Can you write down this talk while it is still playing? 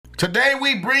Today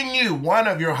we bring you one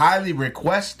of your highly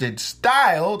requested,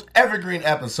 styled, evergreen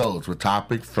episodes with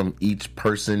topics from each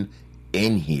person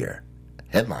in here.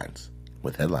 Headlines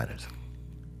with headliners.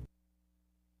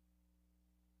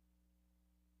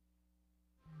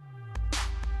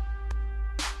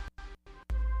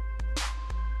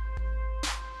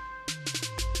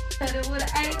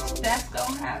 That's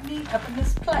gonna have me up in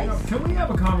this place. Can we have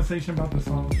a conversation about the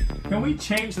song? Can we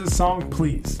change the song,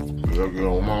 please? Why are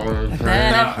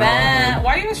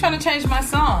you always trying to change my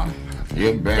song?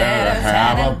 You better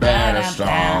have a better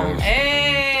song.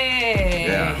 Hey!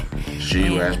 Yeah. She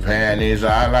wears panties,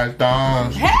 I like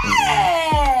thongs.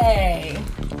 Hey!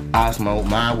 I smoke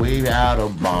my weed out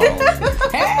of bones.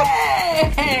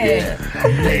 Hey! Yeah.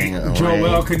 Ding,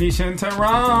 Joel, Kanisha, and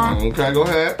Tehran. Okay, go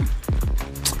ahead.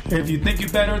 If you think you're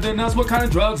better than us, what kind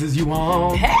of drugs is you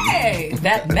on? Hey!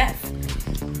 That meth.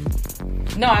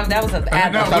 No, that was an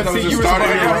ad. No, thought that was see, the you start of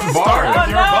your were bar. Oh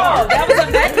no, that was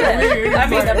a medley. I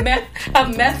mean, a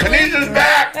meth. Kanisha's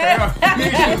back!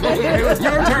 It was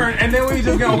your turn, and then we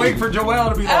just gonna wait for Joel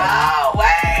to be like, Oh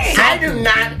wait! I do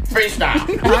not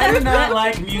freestyle. I do not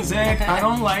like music. I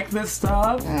don't like this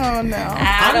stuff. Oh no.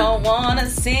 I don't wanna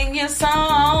sing your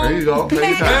song. There you go.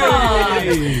 Take your time.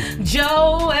 Hey.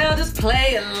 Joel, just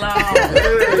play along.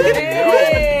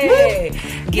 Hey,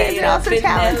 get You're up also in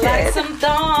there talented. like some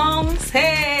thongs.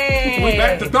 Hey, We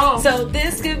back to thongs. So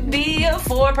this could be a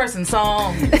 4-person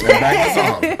song. And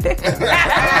back to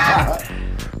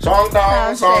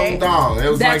song. Song dong. It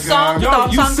was That like song- Yo, Thong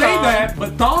you song say song. that,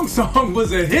 but Thong Song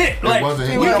was a hit. Like, was a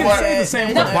hit. we You know can what? say the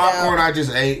same the word. popcorn I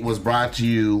just ate was brought to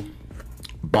you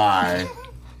by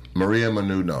Maria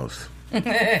Menounos.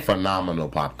 Phenomenal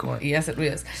popcorn. Yes, it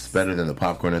is. It's better than the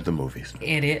popcorn at the movies.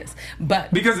 It is.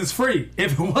 But Because it's free.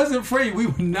 If it wasn't free, we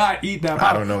would not eat that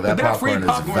popcorn. I don't know, that But popcorn is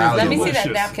let valuable. me see delicious.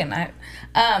 that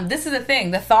napkin. This is the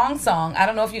thing. The thong song. I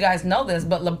don't know if you guys know this,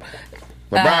 but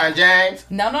LeBron James.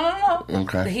 No.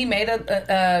 Okay. He made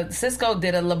Cisco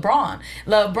did a LeBron.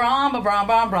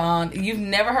 You've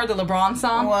never heard the LeBron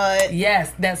song? What?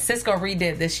 Yes, that Cisco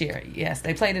redid this year. Yes,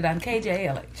 they played it on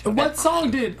KJLH. What song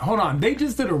did? Hold on. They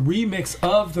just did a remix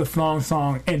of the Thong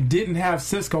Song and didn't have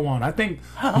Cisco on. I think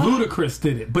Ludacris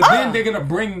did it. But then they're gonna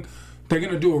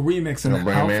do a remix and Gonna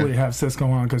bring him in? hopefully have Cisco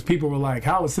on because people were like,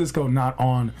 "How is Cisco not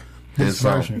on His this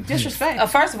song. version?" Disrespect.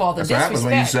 First of all, the That's what happens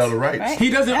when you sell the rights. right? He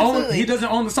doesn't own. Absolutely. He doesn't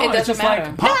own the song. It It's doesn't just matter.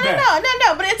 like Pop No,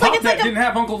 That. but it's Pop like it's That like a didn't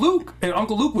have Uncle Luke, and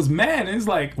Uncle Luke was mad. And it's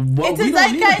like, well, it's we a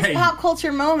don't need to pay zeitgeist you. pop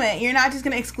culture moment. You're not just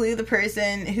going to exclude the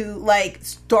person who like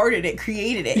started it,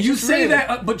 created it. It's You just say rude.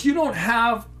 that, but you don't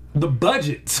have the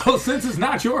budget. So since it's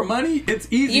not your money, it's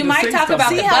easy. You to might say talk stuff about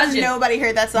See like the how budget. nobody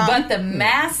heard that song? But the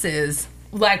masses,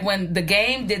 like when the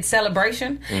game did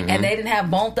Celebration and they didn't have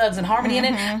Bone Thugs and Harmony in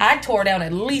it, I tore down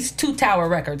at least 2 Tower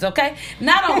records, okay?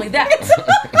 Not only that,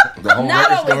 The whole not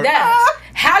record only store. that,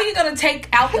 how you gonna take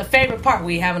out the favorite part?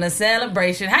 We having a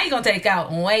celebration. How you gonna take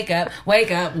out wake up, wake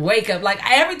up, wake up? Like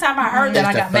every time I heard that,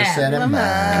 I got First set mad. of mine.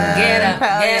 Get up,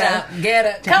 get up, get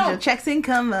up. Change Come your on. checks and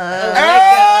come up. Wake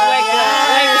up,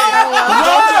 wake up.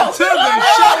 Welcome to the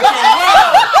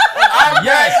show.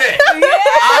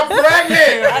 I'm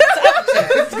pregnant.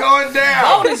 It's going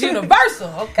down. Bone is universal.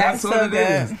 Okay. That's what it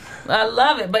good. is. I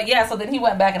love it. But yeah, so then he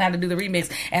went back and had to do the remix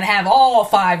and have all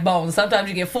 5 bones. Sometimes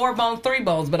you get 4 bones, 3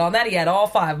 bones, but on that he had all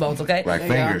 5 bones, okay? Like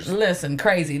fingers. Listen,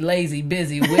 crazy, lazy,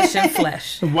 busy, wishing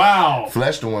flesh. Wow.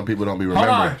 Flesh the one people don't be Hold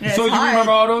on. remembering. So you hard.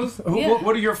 remember all those? Yeah.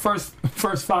 What are your first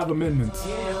 5 amendments?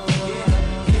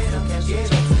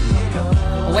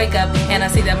 Wake up and I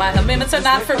see that my amendments are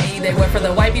not for me. They were for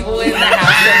the white people in the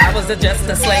house when I was just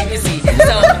a slave, you see. So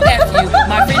F you,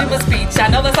 my freedom of speech. I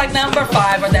know that's like number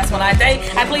 5, or that's when I think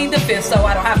I plead the 5th, so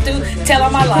I don't have to tell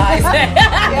all my lies.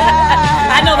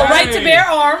 I know the right to bear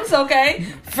arms, okay?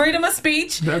 Freedom of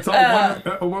speech. That's all.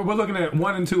 We're looking at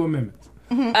 1 and 2 amendments.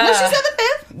 No, she said the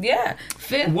 5th. Yeah,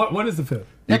 5th. What is the 5th?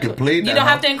 You can plead. You don't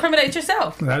have to incriminate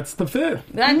yourself. That's the 5th.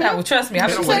 I know. Trust me,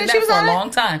 I've been playing she that was for on a it? long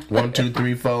time. 1, 2,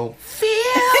 3, 4.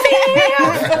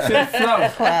 Fifth flow.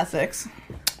 Classics.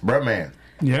 Bruh, man.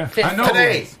 Yeah, Fifth. I know.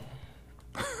 Today,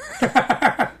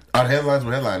 on Headlines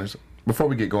with Headliners, before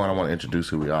we get going, I want to introduce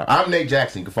who we are. I'm Nate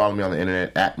Jackson. You can follow me on the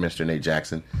internet at Mr. Nate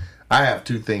Jackson. I have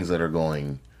 2 things that are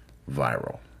going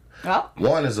viral. Oh.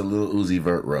 One is a Lil Uzi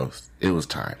Vert roast. It was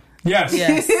time. Yes.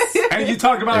 Yes. And you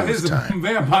talked about It was his time.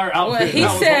 vampire outfit. Well, he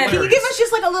That was said- Can you hilarious. give us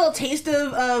just like a little taste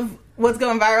of what's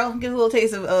going viral? Give us a little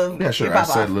taste of Yeah, sure. your I pop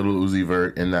said off. Little Uzi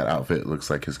Vert in that outfit looks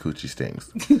like his coochie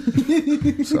stings.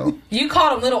 So, You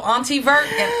called him little Auntie Vert,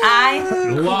 and I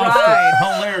Lost cried.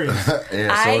 it. Hilarious.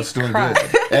 yeah, so I it's doing cried.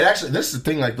 good. And actually, this is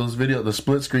the thing, like those the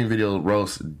split screen video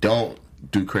roasts don't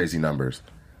do crazy numbers,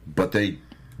 but they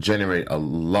generate a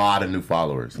lot of new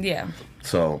followers. Yeah.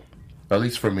 So, at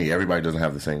least for me, everybody doesn't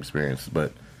have the same experience,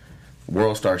 but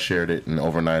WorldStar shared it, and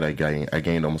overnight I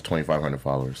gained almost 2,500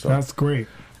 followers. So That's great.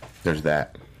 there's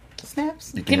that.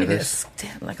 Snaps. You Give can me hear this.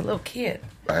 Damn, like a little kid.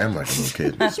 I am like a little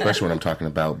kid, especially when I'm talking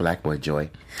about Black Boy Joy.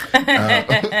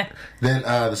 Then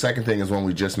the second thing is one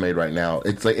we just made right now.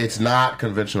 It's like it's not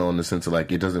conventional in the sense of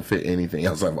like it doesn't fit anything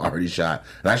else I've already shot.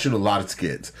 And I shoot a lot of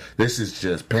skits. This is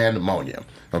just pandemonium.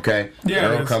 Okay, Yeah,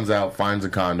 girl it is. comes out, finds a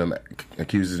condom,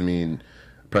 accuses me, and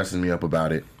presses me up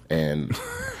about it, and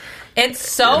It's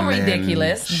so And then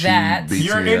ridiculous she that beats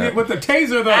You're me in up. it with the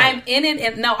taser, though. I'm in it.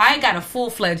 And, no, I got a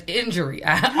full-fledged injury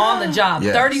on the job.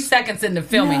 Yes. 30 seconds into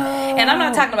filming. And I'm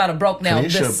not talking about a broke nail.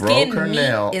 Tanisha The skin broke her meat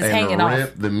nail is and hanging off.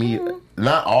 ripped the meat.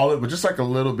 Not all of it, but just like a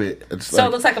little bit. It's So like,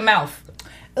 it looks like a mouth.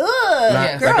 Ugh,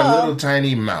 like girl. a little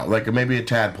tiny mouth, like maybe a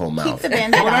tadpole Keep mouth. the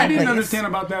bandana What I on, didn't please. understand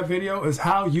about that video is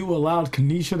how you allowed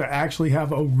Kanisha to actually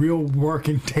have a real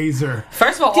working taser.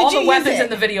 First of all, Did all you the use weapons it? in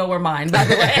the video were mine, by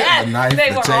the way. The knife, They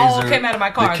the were taser, all came out of my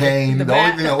car. the cane. The, bat-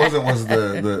 only thing that wasn't was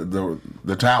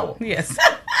the towel. Yes.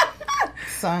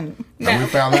 Son. And we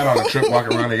found that on a trip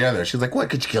walking around together. She's like, "What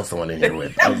could you kill someone in here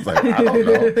with?" I was like, "I don't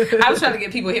know." I was trying to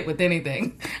get people hit with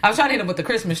anything. I was trying to hit them with the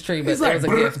Christmas tree, but It's there like,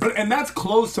 was a gift. and that's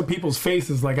close to people's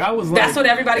faces. Like I was like, That's what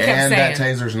everybody kept And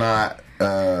saying. that taser's not.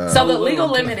 So the legal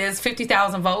limit is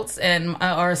 50,000 votes and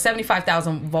or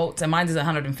 75,000 votes, and mine is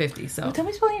 150. So Tell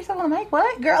me spelling yourself on the mic.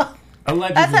 What? Girl.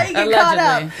 allegedly. That's how you get caught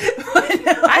up.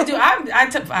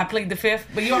 I plead the fifth,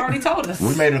 but you already told us.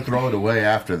 We made her throw it away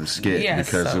after the skit Yes,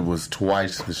 because so- it was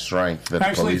twice the strength that the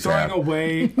Actually, police throwing have.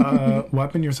 away a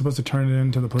weapon, you're supposed to turn it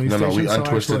into the police No, station. we so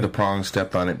untwisted actually, the prong,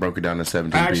 stepped on it, broke it down to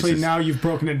 17 Actually, pieces. now you've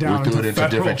broken it down. we threw it into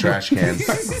federal- different trash cans.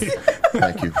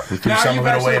 Thank you. We threw Now some you've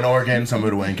of it away in actually- Oregon, some of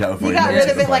it away in You California. got No rid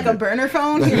one's of it gonna like a find burner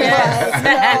phone. You're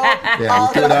Yeah,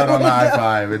 we threw it out on the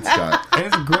I-5. It's gone.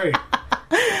 It's great.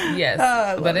 Yes,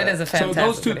 but it is a So fantastic.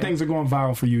 those two video. things are going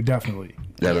viral for you, definitely.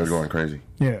 Yeah, they're Yes. going crazy.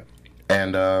 Yeah.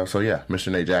 And so, yeah,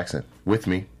 Mr. Nate Jackson. With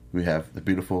me, we have the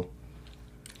beautiful...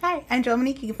 Hi, I'm Joe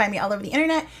Monique. You can find me all over the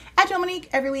internet at Joe Monique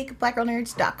every week,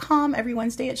 blackgirlnerds.com, every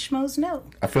Wednesday at Schmoes Know.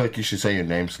 I feel like you should say your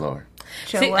name slower.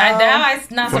 See, Joelle. now I'm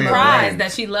not For your surprised brain.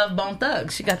 that she loved Bone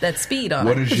Thugs. She got that speed on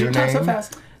What her. is your Talk so name?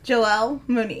 fast. Joelle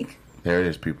Monique. There it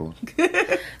is, people.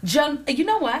 John, you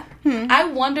know what? I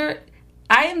wonder.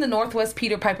 I am the Northwest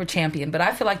Peter Piper champion, but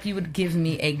I feel like you would give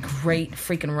me a great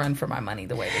freaking run for my money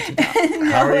the way that you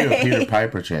talk. How are you a Peter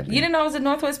Piper champion? You didn't know I was a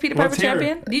Northwest Peter Let's Piper hear it.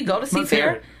 champion? Do you go to Let's hear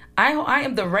Seafair? it. I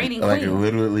am the reigning Like, queen.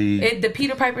 literally... The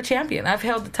Peter Piper champion. I've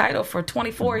held the title for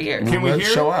 24 years. Can we Let's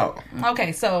hear show it? out.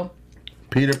 Okay, so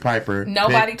Peter Piper.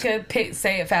 nobody picked- could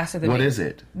say it faster than me. What is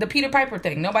it? The Peter Piper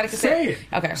thing. Nobody could Say say it.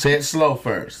 Okay. Say it slow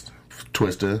first,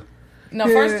 Twister. No,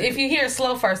 first, if you hear it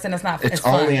slow first, then it's not. It's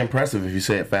fun. only impressive if you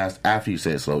say it fast after you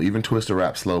say it slow. Even Twister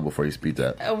raps slow before he speeds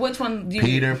up. Which one do you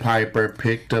Peter Piper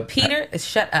picked up... Peter,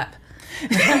 shut up.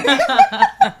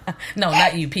 No,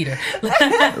 not you, Peter. What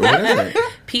is it?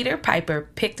 Peter Piper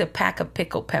picked a pack of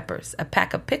pickled peppers. A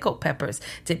pack of pickled peppers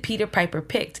did Peter Piper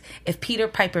picked. If Peter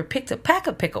Piper picked a pack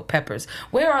of pickled peppers,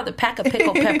 where are the pack of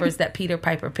pickled peppers that Peter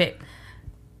Piper picked?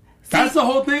 That's the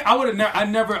whole thing. I would have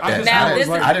never. I just Now, thought it was this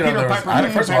like is- I didn't know Peter there was- Piper, I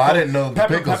didn't- first of all, I didn't know the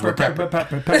pepper, pickles were pepper,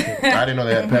 pepper. pepper. I didn't know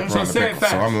they had pepper So on the say it pickles,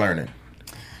 so fast. I'm learning.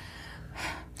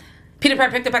 Peter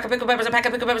Piper picked a pack of pickled peppers. A pack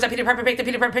of pickled peppers that Peter Piper picked.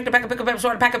 Peter Piper picked a pack of pickled peppers.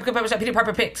 Or a pack of pickled peppers that Peter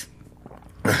Piper picked.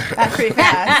 That's pretty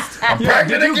fast. I'm Yeah,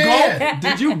 pregnant did you again. gulp?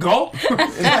 Did you gulp?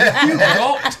 you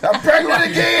gulped. I'm pregnant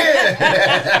again.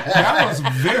 That was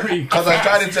very. Because I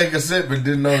tried to take a sip and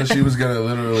didn't know that she was going to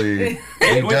literally be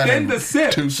done Within in the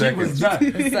sip, 2 she was seconds. done. So,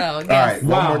 yes. All right, one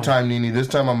Wow. more time, Nene. This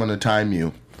time I'm going to time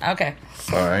you. Okay.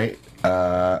 All right.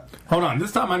 Hold on.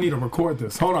 This time I need to record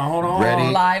this. Hold on. Ready?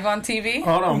 Live on TV.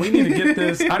 Hold on. We need to get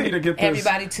this. I need to get this.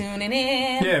 Everybody tuning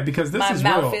in. Yeah, because this My is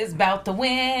mouth real. is about to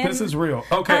win. This is real.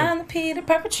 Okay. I'm the Peter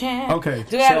Piper champ. Okay.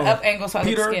 Do that so up angle so I look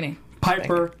Peter skinny.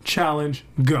 Piper challenge.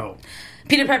 Go.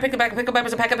 Peter Piper picked a pack of pickled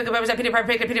peppers. A pack of pickled peppers that Peter Piper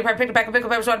picked. Peter Piper picked a pack of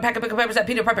pickled peppers. Or a pack of pickled peppers that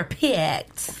Peter Piper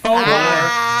picked.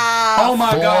 Oh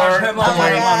my gosh.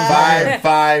 Headline.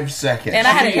 4.55 seconds. And I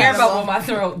had an air Jeez. bubble in my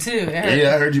throat too. It hurt.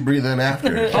 Yeah, I heard you breathe in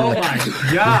after. Oh my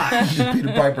gosh. Peter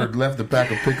Piper left a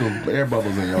pack of pickled air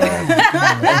bubbles in your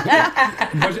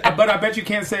ass. But I bet you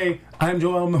can't say, I'm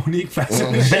Joelle Monique faster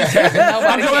than she said.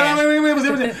 Nobody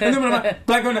can.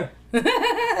 Black woman.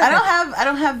 I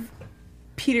don't have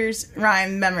Peter's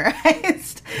rhyme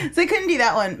memorized, so I couldn't do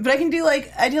that one. But I can do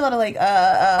I do a lot of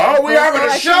Oh, we're having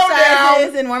a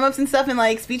showdown! and warm ups and stuff in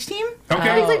speech team,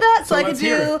 Okay. things like that. So I could let's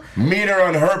hear do it. Meet her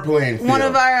on her playing field. one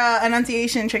of our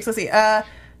enunciation tricks. Let's see.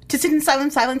 To sit in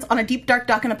silence on a deep, dark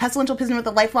dock in a pestilential prison with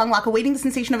a lifelong lock, awaiting the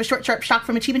sensation of a short, sharp shock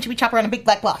from a cheap and chippy chopper on a big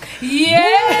black block. Yeah!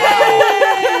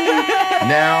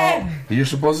 Now, you're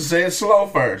supposed to say it slow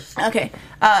first. Okay.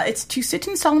 It's to sit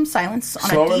in solemn silence on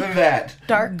Slower a than deep, that.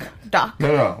 dark dock.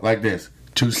 No, like this.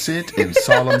 To sit in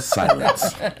solemn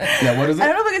silence. Now, what is I it?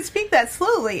 don't know if I can speak that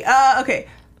slowly. Okay.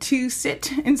 To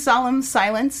sit in solemn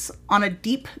silence on a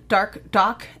deep, dark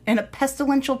dock in a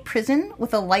pestilential prison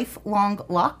with a lifelong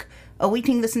lock,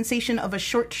 awaiting the sensation of a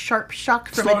short, sharp shock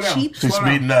from Slow a down. cheap... She's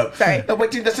speeding up. Sorry.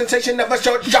 Awaiting the sensation of a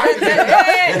short shock.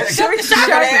 Short,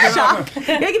 sharp shock. You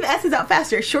gotta get the S's out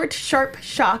faster. Short, sharp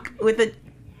shock with a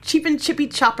cheap and chippy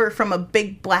chopper from a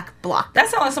big black block. That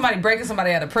sounds like somebody breaking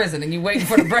somebody out of prison and you waiting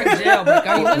for the break jail. But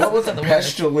are you listening What was to it? the words?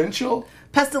 Pestilential?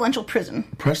 Pestilential prison.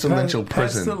 Pestilential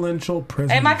prison. Pestilential prison.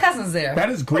 Hey, my cousin's there. That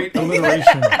is great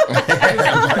alliteration.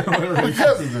 My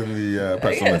cousin's in the Yeah,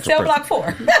 pestilential cell prison. block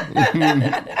 4.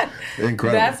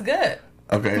 Incredible. That's good.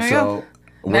 Okay, you so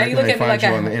Now where you can look they at me find like you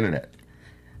I- on the internet?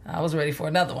 I was ready for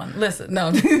another one. Listen, no.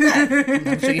 I'll show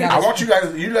you how I to- want you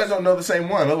guys don't know the same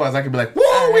one. Otherwise, I could be like,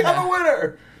 whoa, we have a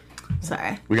winner.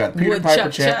 Sorry. We got Peter Woodchuck Piper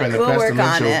Champ Chuck. and the We'll work on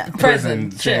pestilential it. prison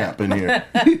Prison champ in here.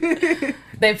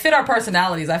 They fit our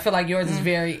personalities. I feel like yours is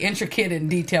very intricate and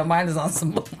detailed. Mine is on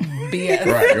some BS.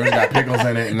 Right, yours got pickles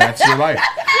in it, and that's your life.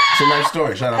 It's a life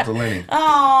story. Shout out to Lenny.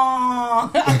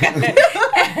 Oh,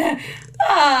 okay.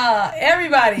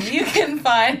 Everybody, you can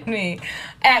find me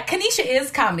at Kanisha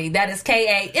Is Comedy. That is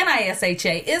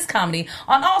KANISHA is Comedy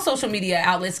on all social media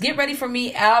outlets. Get ready for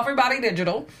me, Everybody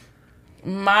Digital.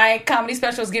 My comedy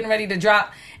special is getting ready to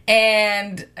drop,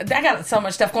 and I got so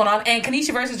much stuff going on. And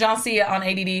Kanisha versus John Cia on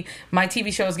ADD, my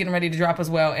TV show is getting ready to drop as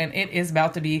well, and it is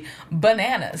about to be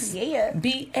bananas. Yeah.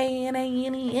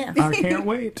 BANANES. I can't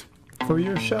wait for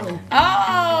your show.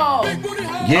 Oh,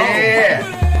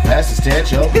 Yeah,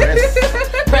 pestilential prison.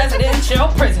 presidential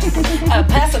prison. A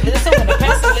pestilential and a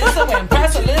pestilential and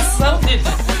pestilential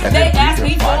prison. They asked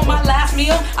me for my last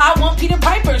meal. I want Peter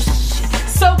Piper.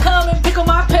 So come and pickle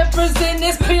my peppers in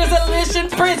this Pearson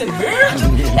prison.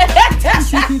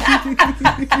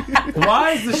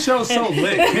 Why is the show so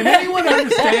lit? Can anyone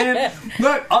understand?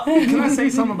 Look, can I say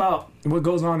something about what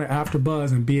goes on at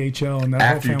AfterBuzz and BHL and that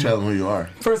After whole you family? tell them who you are.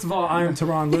 First of all, I am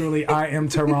Tehran. Literally, I am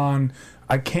Tehran.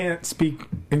 I can't speak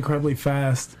incredibly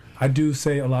fast. I do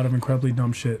say a lot of incredibly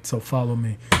dumb shit, so follow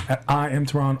me. At I am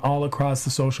Tehran all across the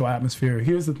social atmosphere.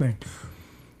 Here's the thing.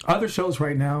 Other shows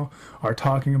right now are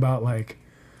talking about like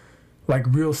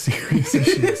real serious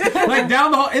issues. Like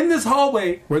down the hall, in this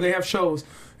hallway where they have shows,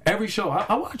 every show,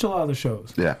 I watch a lot of the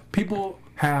shows. Yeah. People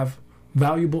have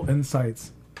valuable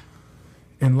insights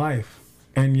in life,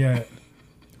 and yet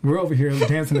we're over here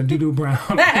dancing to Doo-Doo Brown.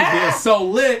 They're so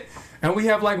lit, and we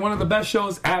have like one of the best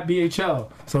shows at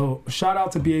BHL. So shout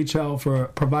out to BHL for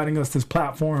providing us this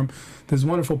platform, this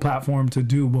wonderful platform to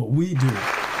do what we do.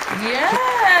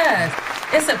 Yes.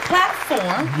 It's a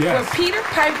platform Yes. where Peter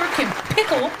Piper can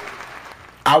pickle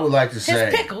I would like to his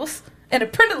say pickles in a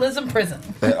printerlism prison.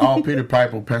 that all Peter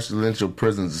Piper pestilential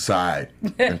prisons aside,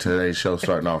 and today's show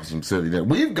starting off with some silly.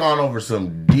 We've gone over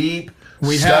some deep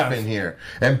stuff have. in here,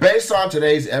 and based on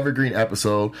today's evergreen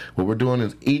episode, what we're doing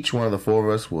is each one of the four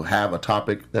of us will have a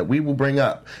topic that we will bring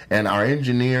up, and our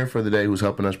engineer for the day, who's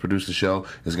helping us produce the show,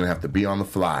 is going to have to be on the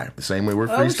fly. The same way we're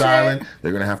freestyling, shit.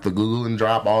 they're going to have to Google and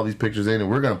drop all these pictures in, and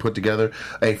we're going to put together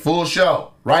a full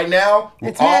show. Right now, we're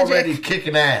It's magic. already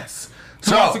kicking ass.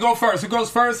 Who wants to go first? Who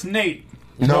goes first? Nate.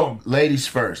 No, Boom. ladies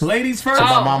first. Ladies first. So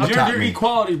my mama taught Gender me.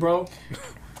 equality, bro.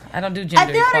 I don't do I've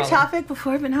gender been on a equality. topic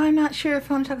before, but now I'm not sure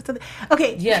if I want to talk about something.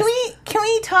 Okay, Yes. can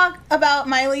we talk about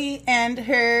Miley and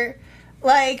her,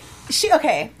 like,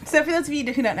 okay, so for those of you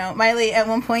who don't know, Miley at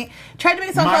one point tried to make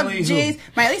a song Miley called who? Jay's,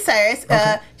 Miley Cyrus,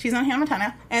 she's on Hannah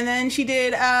Montana, and then she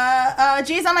did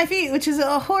Jay's on My Feet, which is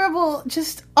a horrible,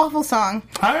 just awful song.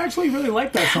 I actually really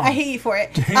like that song. I hate you for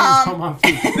it. Jay's on my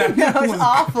feet. That No, it's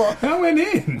awful. That went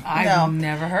in. I've No.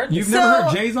 never heard You've this. never So-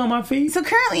 heard Jay's on my feet? So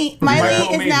currently, Michael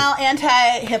Miley made is now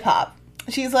anti-hip hop.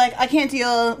 She's like, I can't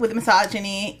deal with the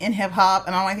misogyny in hip hop,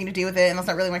 and I don't want anything to do with it, and that's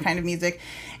not really my kind of music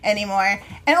anymore.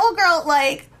 And old girl,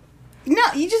 like, no,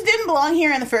 you just didn't belong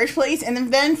here in the first place,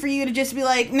 and then for you to just be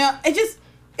like, no,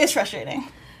 it's frustrating.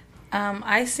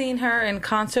 I seen her in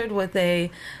concert with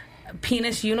a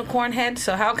penis unicorn head,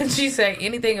 so how can she say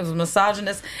anything is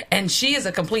misogynist? And she is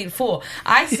a complete fool.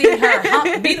 I seen her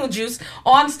hump Beetlejuice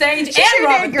on stage She and sure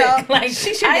Robin did, girl. Thicke. Like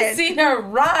She sure I did. seen her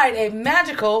ride a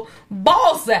magical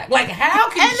ball sack. Like how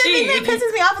can And the thing that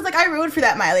pisses me off is, like, I rooted for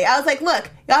that Miley. I was like, look,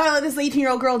 y'all gotta let this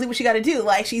 18-year-old girl do what she gotta do.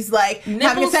 Like, she's, like, having a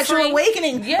Nipples sexual free.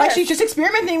 awakening. Yes. Like, she's just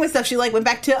experimenting with stuff. She, like, went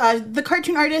back to the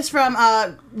cartoon artist from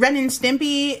Ren and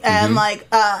Stimpy and, like,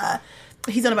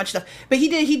 he's done a bunch of stuff, but he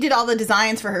did all the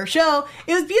designs for her show.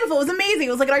 It was beautiful. It was amazing.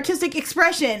 It was like an artistic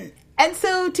expression. And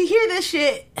so to hear this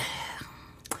shit,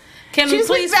 Can she we just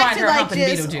went please back find to her like humping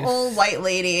this Beetlejuice? old white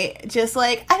lady, just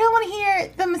like, I don't want to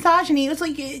hear the misogyny. It was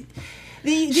like, did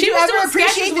you was ever doing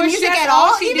appreciate sketches the where music that's at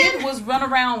all? She did was run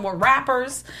around with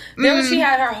rappers. Then she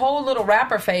had her whole little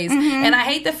rapper phase, and I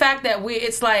hate the fact that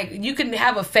it's like you can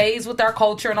have a phase with our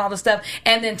culture and all this stuff,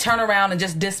 and then turn around and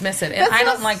just dismiss it. And I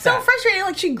don't like so that. So frustrating.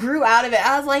 Like she grew out of it.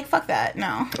 I was like, fuck that.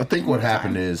 No. I think what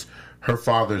happened is her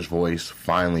father's voice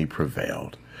finally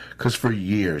prevailed. Because for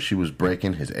years she was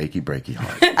breaking his achy breaky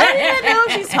heart. I don't even know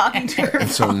if she's talking to her. And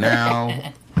so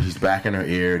now he's back in her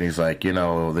ear and he's like,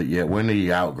 when do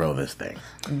you outgrow this thing?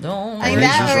 Don't. I mean, And he's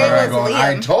that just or it running around was going,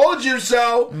 Liam. I told you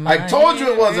so. I told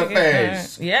you it was a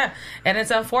phase. Yeah, and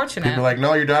it's unfortunate. People are like,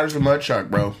 no, your daughter's a mud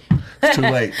shark, bro. It's too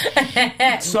late.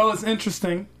 So it's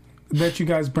interesting that you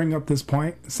guys bring up this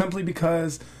point simply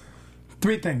because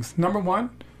 3 things. Number 1,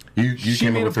 You She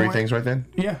came made up a with 3 point. things right then?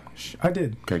 yeah, I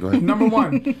did. Okay, go ahead. Number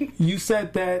 1, you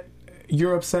said that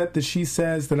you're upset that she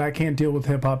says that I can't deal with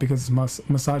hip hop because it's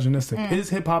misogynistic. Is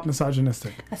hip hop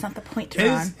misogynistic? That's not the point,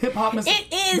 Teron. Is hip hop It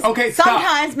is Okay, stop.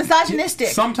 sometimes misogynistic.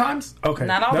 Sometimes? Okay.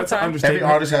 Not all the that's an time. understatement.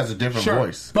 Every artist has a different Sure.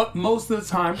 voice. But most of the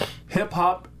time, hip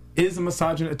hop is a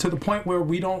misogynist to the point where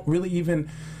we don't really even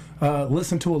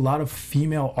listen to a lot of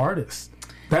female artists.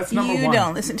 That's number 1. You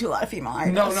don't listen to a lot of female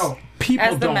artists. No. People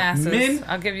As the don't. masses, Men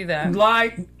I'll give you that.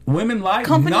 lie. Women lie.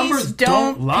 Companies Numbers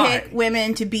don't lie. pick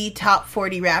women to be top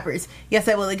 40 rappers. Yes,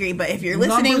 I will agree. But if you're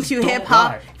listening Numbers to don't hip hop,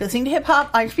 lie. if you're listening to hip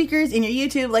hop on speakers in your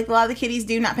YouTube, like a lot of the kiddies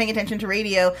do, not paying attention to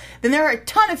radio, then there are a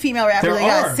ton of female rappers. There You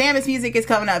got are. Samus Music is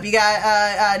coming up. You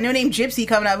got No Name Gypsy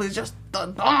coming up, who's just the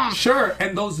bomb. Sure,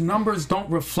 and those numbers don't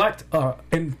reflect an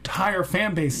entire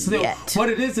fan base. So Yet. what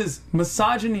it is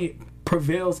misogyny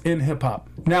prevails in hip hop.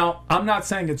 Now, I'm not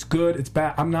saying it's good, it's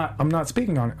bad. I'm not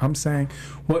speaking on it. I'm saying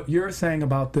what you're saying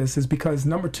about this is because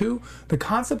number 2, the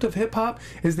concept of hip hop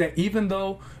is that even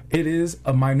though it is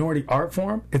a minority art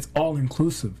form, it's all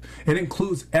inclusive. It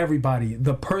includes everybody,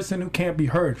 the person who can't be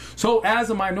heard. So as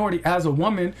a minority, as a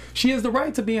woman, she has the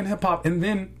right to be in hip hop and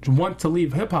then want to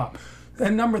leave hip hop.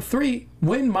 And number 3,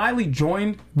 when Miley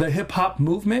joined the hip hop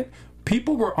movement,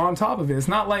 people were on top of it. It's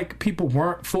not like people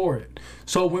weren't for it.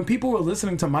 So when people were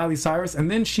listening to Miley Cyrus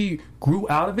and then she grew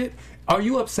out of it, are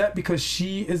you upset because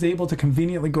she is able to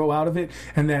conveniently grow out of it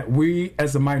and that we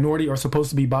as a minority are supposed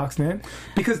to be boxed in?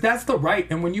 Because that's the right.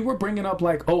 And when you were bringing up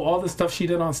like, all the stuff she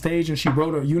did on stage and she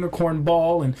wrote a unicorn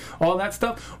ball and all that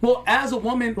stuff. Well, as a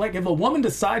woman, like if a woman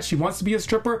decides she wants to be a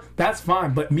stripper, that's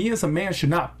fine. But me as a man should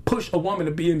not push a woman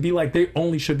to be like they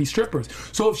only should be strippers.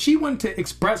 So if she wanted to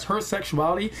express her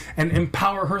sexuality and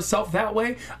empower herself that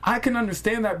way, I can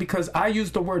understand that because I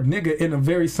use the word nigga in a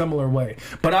very similar way.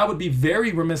 But I would be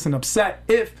very remiss and upset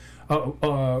if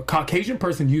a Caucasian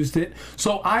person used it.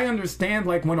 So I understand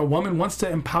like when a woman wants to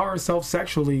empower herself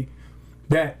sexually,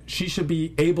 that she should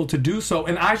be able to do so,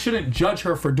 and I shouldn't judge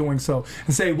her for doing so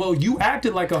and say, well, you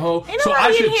acted like a hoe, so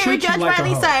I should treat you like a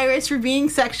Miley hoe. Cyrus for being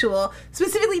sexual,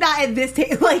 specifically not at this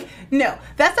time. Like, no,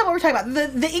 that's not what we're talking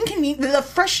about. The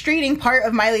frustrating part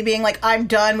of Miley being like, I'm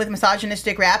done with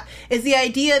misogynistic rap is the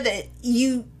idea that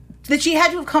she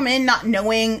had to have come in not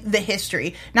knowing the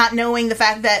history, not knowing the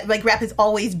fact that like rap has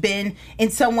always been in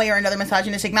some way or another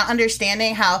misogynistic, not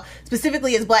understanding how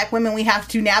specifically as Black women we have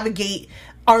to navigate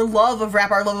our love of rap,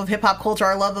 our love of hip hop culture,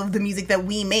 our love of the music that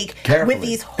we make Carefully. with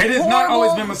these It has not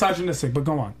always been horrible- misogynistic, but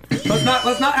go on.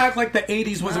 Let's not act like the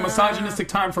 80s was a misogynistic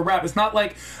time for rap. It's not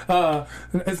like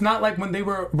when they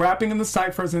were rapping in the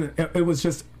cyphers and it was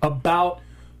just about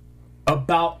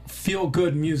feel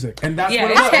good music, and that's Yeah,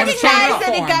 what it it's was. I When it started recognize out.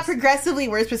 that it got forms. progressively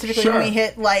worse, specifically Sure. when we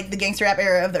hit like the gangster rap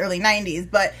era of the early '90s.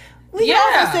 But we Yeah.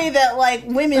 can also say that like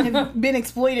women have been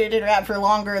exploited in rap for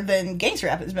longer than gangster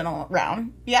rap has been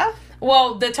around. Yeah,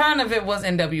 Well, the turn of it was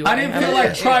NWA. I didn't feel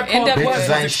like Tribe Called NWA Quest Bitches was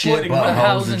ain't shit exploiting but women.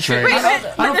 hoes and tricks. I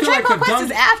but don't the feel Tribe like Called the Quest Dun-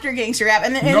 is after gangster rap,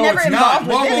 and it No, never it's involved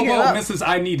not. with Whoa, Bigger whoa, whoa, Up. Mrs.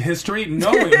 I Need History.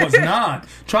 No, it was not.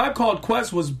 Tribe Called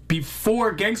Quest was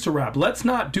before gangster rap. Let's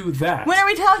not do that. When are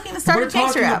we talking the start We're of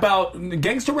gangster talking rap? about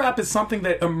gangster rap is something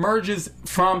that emerges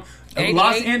from 88.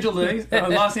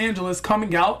 Los Angeles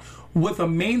coming out with a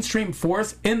mainstream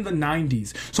force in the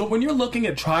 90s. So when you're looking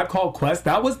at Tribe Called Quest,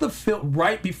 that was the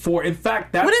right before. In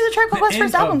fact, that's When did the Tribe Called Quest end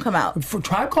first album of- come out? For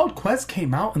Tribe Called Quest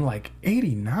came out in like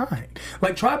 89.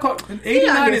 Like Tribe Called 89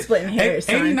 not is splitting hairs,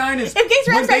 son. 89 is If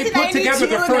gangster rap when they starts in put together 92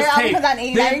 the and first their album tape. comes out in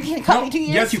 89, you can't call me 2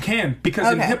 years? Yes, you can,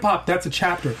 because in Okay. hip hop that's a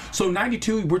chapter. So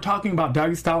 92, we're talking about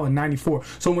Doggy Style in 94.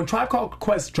 So when Tribe Called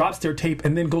Quest drops their tape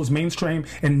and then goes mainstream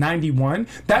in 91,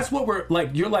 that's what we're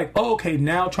like. You're like, oh, okay,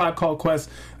 now Tribe Called Quest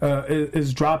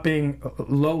is dropping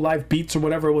Low Life Beats or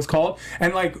whatever it was called,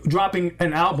 and like dropping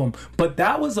an album. But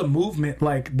that was a movement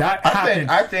like that happened.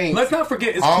 I think let's not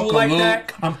forget it's Uncle cool like Luke,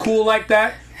 that. I'm cool like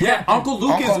that. Yeah, Uncle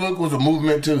Luke was a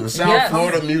movement too. The South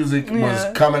Florida music was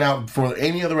coming out before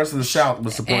any of the rest of the South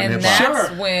was supporting and hip hop.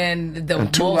 that's when the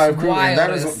And Two most Live Crew, and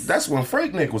wildest. that's when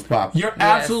Freaknik was popping. You're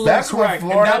absolutely That's when correct.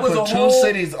 Florida and that was put a whole, two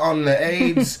cities on the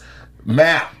AIDS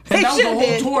map. And that was a sure whole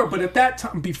did. tour. But at that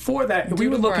time, before that, we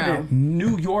were looking Brown. at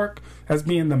New York as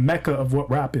being the mecca of what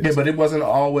rap is. Yeah, but it wasn't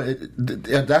always.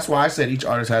 That's why I said each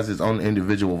artist has his own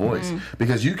individual voice.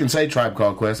 Because you can say Tribe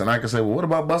Called Quest, and I can say, well, what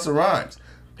about Busta Rhymes?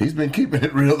 He's been keeping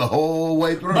it real the whole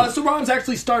way through. Busta Rhymes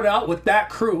actually started out with that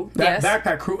crew, that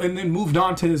backpack crew, and then moved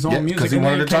on to his own music. Because he and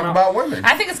wanted then to talk came about women.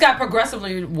 I think it's got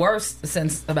progressively worse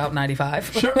since about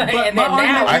 95. Sure, and but then my now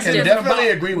argument- I it's can just definitely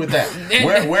about- agree with that.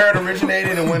 Where it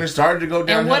originated and when it started to go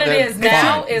down. And what it is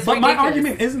now is But my ridiculous.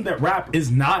 argument isn't that rap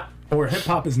is not, or hip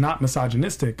hop is not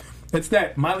misogynistic. It's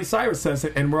that Miley Cyrus says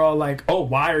it, and we're all like, "Oh,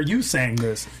 why are you saying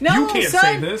this? No, you can't son,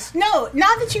 say this." No,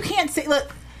 not that you can't say.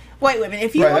 Look, white women.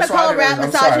 If you Right, want to that's why call rap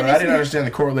I'm sorry, but I misogynistic, didn't understand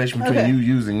the correlation between Okay. you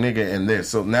using nigga and this.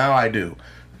 So now I do.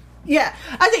 yeah,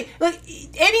 I think like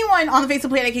anyone on the face of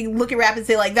the planet can look at rap and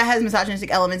say like that has misogynistic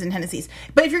elements and tendencies.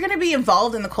 But if you're going to be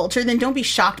involved in the culture, then don't be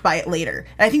shocked by it later.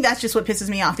 And I think that's just what pisses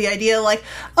me off. The idea like,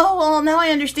 oh well, now I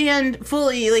understand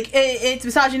fully. Like it's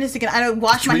misogynistic, and I don't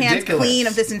wash my hands ridiculous. clean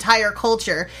of this entire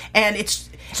culture, and it's.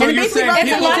 So and it you're basically saying runs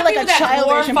There's a me lot into of like people a that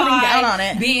childish and putting glorify down on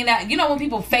it. being that, you know, when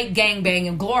people fake gangbang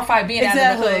and glorify being out of the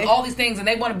Exactly. hood, all these things, and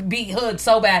they want to be hood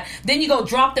so bad. Then you go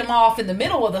drop them off in the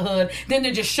middle of the hood. Then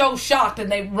they're just so shocked and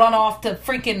they run off to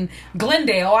freaking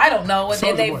Glendale. I don't know, and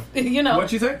Soulja then Boy. they, you know,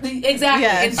 What'd you say? Exactly,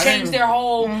 Yeah. and change their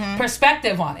whole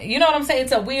perspective on it. You know what I'm saying?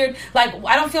 It's a weird. Like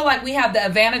I don't feel like we have the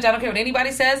advantage. I don't care what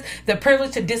anybody says. The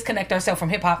privilege to disconnect ourselves from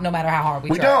hip hop, no matter how hard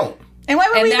we We try. don't. And why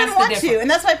would And we even that's the want to? difference. And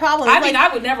that's my problem. I Like, mean, I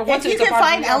would never want if to. you It's a can part of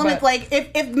find me, elements but- like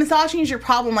if misogyny is your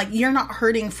problem, like you're not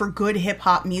hurting for good hip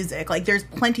hop music. Like there's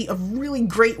plenty of really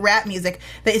great rap music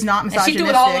that is not she misogynistic. do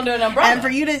it all under an umbrella. And for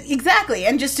you to exactly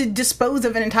and just to dispose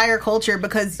of an entire culture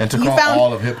because And to you call found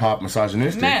all of hip hop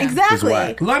misogynistic Man. is exactly.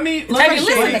 whack. Let me Take a listen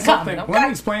explain to something. something, Let okay?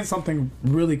 me explain something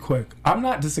really quick. I'm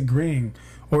not disagreeing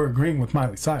or agreeing with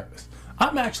Miley Cyrus.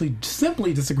 I'm actually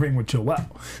simply disagreeing with Joelle.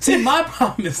 See, my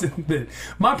problem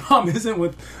isn't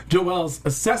with Joelle's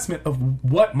assessment of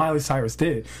what Miley Cyrus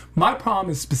did. My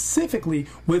problem is specifically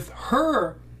with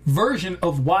her version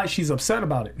of why she's upset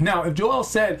about it. Now, if Joelle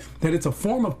said that it's a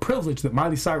form of privilege that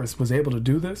Miley Cyrus was able to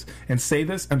do this and say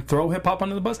this and throw hip hop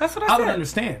under the bus, That's what I would said.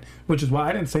 understand, which is why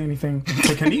I didn't say anything to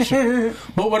Kanisha.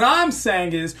 But what I'm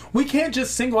saying is we can't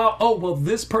just single out, oh, well,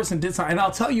 this person did something. And I'll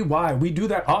tell you why. We do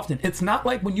that often. It's not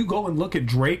like when you go and look at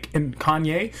Drake and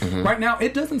Kanye. Right now,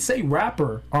 it doesn't say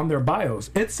rapper on their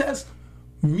bios. It says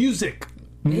music,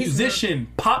 musician,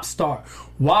 pop star.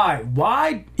 Why?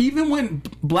 Why? Even when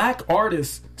black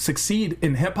artists succeed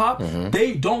in hip hop,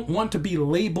 they don't want to be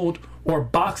labeled or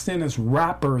boxed in as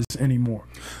rappers anymore.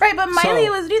 Right, but Miley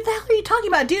So- was. Dude, the hell are you talking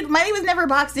about, dude? Miley was never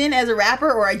boxed in as a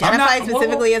rapper or identified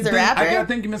specifically as a rapper. I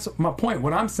think you missed my point.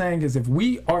 What I'm saying is, if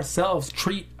we ourselves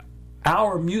treat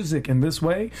our music in this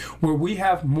way, where we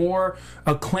have more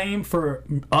acclaim for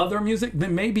other music,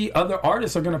 then maybe other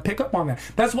artists are going to pick up on that.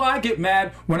 That's why I get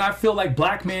mad when I feel like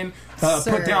black men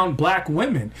put down black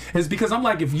women. Is because I'm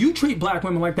like, if you treat black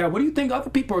women like that, what do you think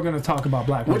other people are going to talk about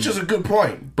black women? Which is a good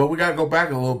point, but we got to go back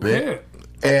a little bit.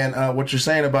 Yeah. And what you're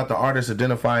saying about the artists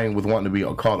identifying with wanting to be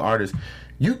called artists,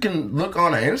 you can look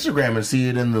on an Instagram and see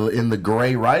it in the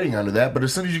gray writing under that. But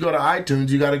as soon as you go to iTunes,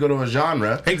 you got to go to a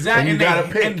genre. Exactly, And you got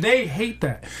to pick. and they hate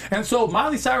that. And so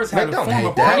Miley Cyrus had They a don't form hate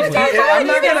of that. privilege. I'm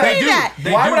not gonna. They do. that.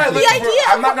 They Why do. would I look The for? idea-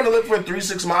 I'm not going to look for 3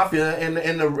 6 Mafia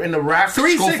in the rap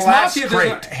 3 school 6 flash Mafia crate.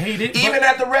 doesn't hate it, Even but-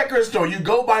 at the record store, you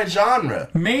go by genre.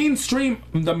 The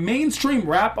mainstream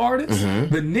rap artists,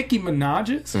 the Nicki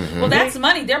Minaj's. Well, that's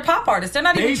money. They're pop artists. They're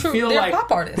not They even true. feel They're like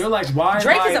pop artists. They're like, why? am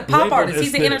Drake I is a pop labeled artist. as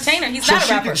He's an this? entertainer. He's So not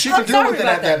a rapper. she I'm could do sorry with it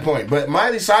about at that point. But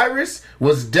Miley Cyrus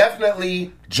was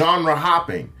definitely genre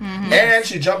hopping, and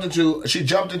she jumped into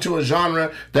a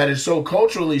genre that is so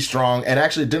culturally strong and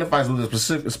actually identifies with a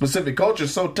specific culture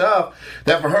so tough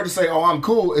that for her to say, "Oh, I'm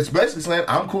cool," it's basically saying,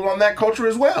 "I'm cool on that culture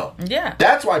as well." Yeah.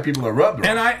 That's why people are rubbed.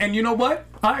 And you know what?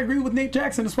 I agree with Nate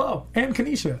Jackson as well, and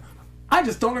Kanisha. I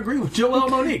just don't agree with Joel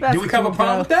Monique. That's Do we have a cool,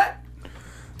 problem bro. with that?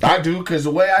 I do, because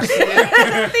the way I see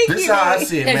it, this is you, how I Nate.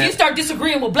 see it, If man. you start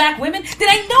disagreeing with black women, then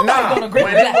ain't nobody gonna agree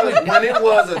with black women. when it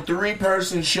was a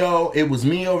 3-person show, it was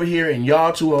me over here and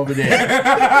y'all 2 over there.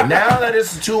 Now that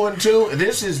it's 2 and 2,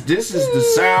 this is the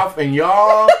South and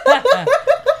y'all.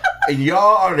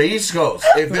 y'all are the East Coast.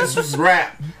 If this was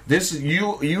rap,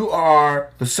 you are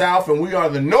the South and we are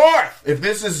the North. If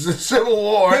this is the Civil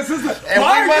War, Why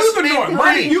are you the North?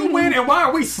 Why do you win and why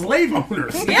are we slave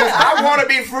owners? Because I want to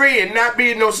be free and not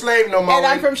be no slave no more. And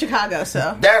I'm from Chicago,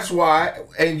 so that's why.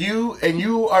 And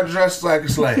you are dressed like a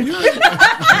slave.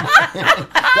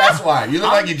 That's why. You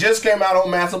look like you just came out on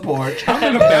Massa Porch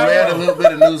and read a little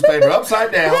bit of newspaper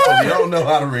upside down because you don't know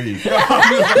how to read.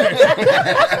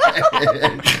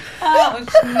 Oh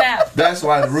snap! That's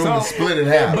why the room is split in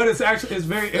half. But it's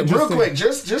very interesting. Real quick,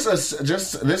 just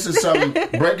this is some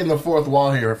breaking the fourth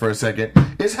wall here for a second.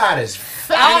 It's hot as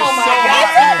fuck. Oh my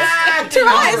God!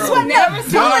 I sweat never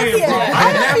Dying, bro.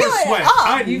 I never sweat.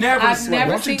 I never I've sweat.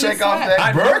 never Won't you seen you take off sweat. that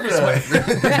I never burqa?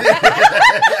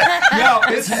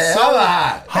 Yo, it's Hella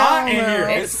hot. hot in here.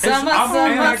 It's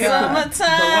summertime.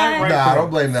 Nah, don't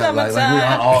blame that light. Like we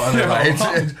are all under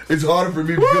light. It's harder for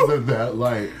me because of that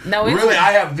light. No, it's really,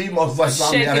 I have the most lights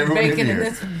on me out of shaking everyone in bacon in here.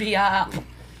 this biop.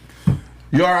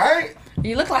 You all right?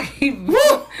 You look like you.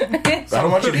 I don't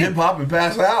want you to hip hop and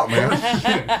pass out, man.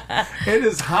 It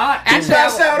is hot.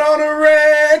 Pass out on a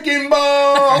wrecking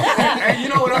ball. And you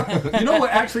know what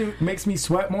actually makes me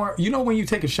sweat more? You know when you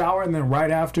take a shower and then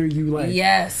right after you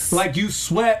Yes. like you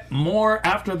sweat more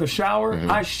after the shower.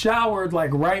 I showered like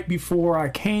right before I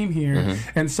came here,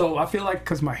 and so I feel like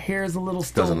because my hair is a little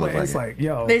still Doesn't look wet, like it's it. like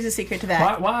yo. there's a secret to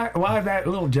that. Why that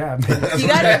little jab? You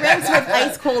gotta rinse with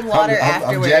ice cold water I'm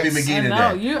afterwards. Jabby McGee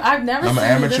No, today. I've never I'm seen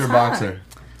an you this amateur hot. boxer.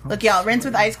 Look, y'all, rinse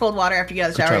with ice cold water after you get out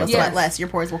of the shower. trying You'll to sweat find- less. Your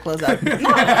pores will close up.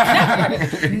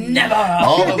 Never.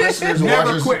 All the listeners and Never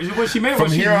watchers, quit. What she meant from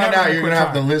was she here on never out, gonna you're quit going to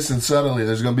have to trying. listen subtly.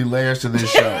 There's going to be layers to this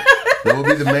show. There will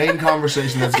be the main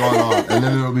conversation that's going on, and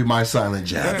then there will be my silent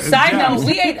jabs. Side Jabs. note: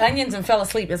 we ate onions and fell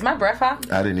asleep. Is my breath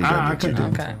hot? I didn't eat I that. You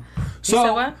couldn't. did. Okay. So You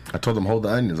said what? I told them hold the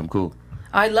onions. I'm cool.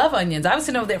 I love onions. I was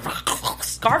sitting over there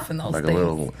scarfing those Like a things.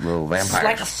 little vampire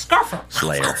Like a scarfer.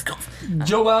 slayer.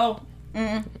 Joel,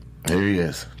 Here he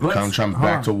is. Let's- Come Trump hold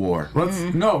back on. to war. let's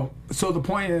no. So the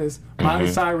point is,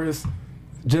 Miley Cyrus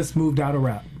just moved out of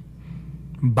rap.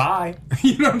 Bye.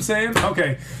 You know what I'm saying?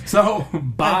 Okay. So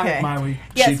bye, Okay. Miley.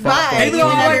 Yes, She bye. fought for You Even were though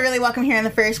I- never really welcome here in the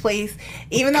first place.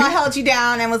 Even though I held you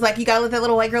down and was like, you gotta let that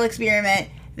little white girl experiment.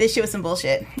 This shit was some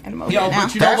bullshit. And I'm over Yo, it now.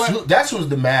 but you know what? That's who's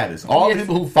the maddest. All the Yes.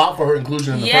 people who fought for her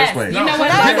inclusion in the Yes. first place. You know what?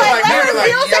 I was like, They let were her like,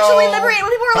 feel yo, sexually liberated.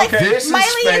 When people were like, okay. This is Miley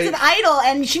fake. is an idol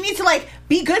and she needs to like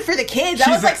be good for the kids. I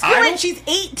She's was like, an screw idol? it. She's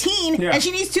 18 Yeah. and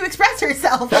she needs to express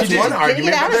herself. That's Like, one just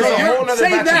argument, Get out but of there's a there. whole nother Say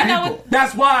batch of that. people.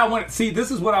 That's why I want. See,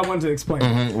 this is what I wanted to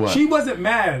explain. what? She wasn't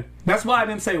mad. That's why I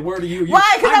didn't say a word to you. Why?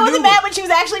 Because I wasn't knew- mad when she was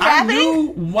actually I rapping? knew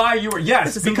why you were. Yes,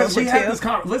 This is some because we bullshit, had too. this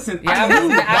conversation. Listen, Yeah, I knew I was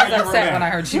why you were upset mad. when I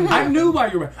heard she was I knew why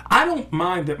you were. I don't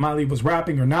mind that Miley was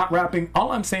rapping or not rapping.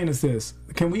 All I'm saying is this: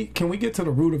 can we get to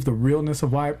the root of the realness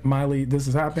of why Miley this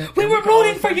is happening? We were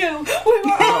rooting for you. We were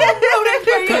rooting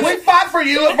for you. We fought for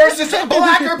you versus the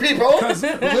blacker people. Because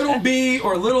little B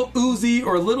or little Uzi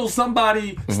or little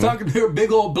somebody stuck their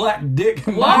big old black dick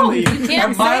in Whoa, Miley, you can't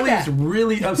and say Miley's that.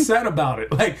 really upset about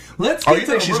it. Like, let's. Oh, get you to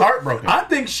think the she's root. heartbroken? I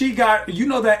think she got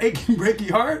that achy breaky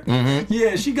heart.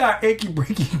 Yeah, she got achy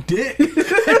breaky dick.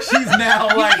 She's now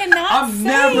like, cannot I'm say.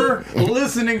 never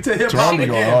listening to hip hop Tommy going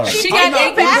again. hard. She I'm got not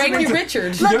achy listening breaky to-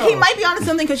 Richard. Look, Yo. he might be onto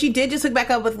something because she did just hook back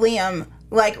up with Liam,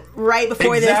 like right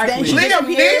before Exactly. this. Then she Liam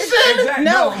disappeared. Neeson? Exactly.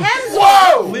 No, Hemsworth.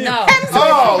 Whoa! No.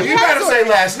 Oh, you gotta say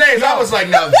last names. I was like,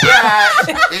 no,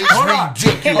 that is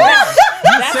ridiculous.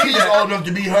 He's old enough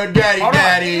to be her daddy, on.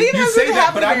 daddy. Liam You Neeson say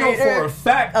that, but I know happened for a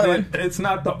fact Other that it's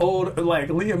not the old like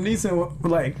Liam Neeson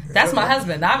like. That's my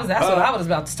husband. That's what I was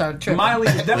about to start tripping. Miley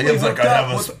is definitely Liam's like, hooked I up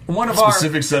have with a one of our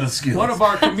specific set of skills. one of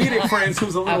our comedic friends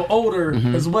who's a little older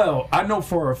as well. I know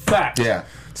for a fact. Yeah.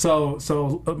 So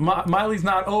Miley's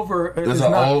not over. There's is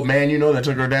an not, old man you know that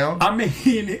took her down. I mean,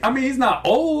 he's not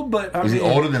old, but I Is he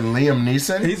mean, older than Liam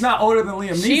Neeson? He's not older than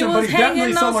Liam She Neeson, but was he's definitely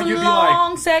hanging on someone some you'd be like,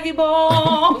 long, saggy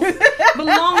balls.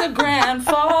 Belong to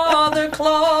grandfather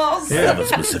Claus. I have a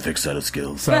specific set of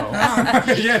skills. so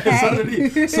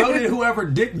yeah. So did whoever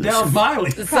dicked down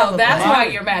Miley. So that's why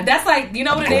you're mad. That's like, you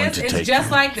know what going it is? to It's take just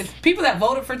you. like the people that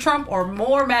voted for Trump are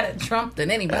more mad at Trump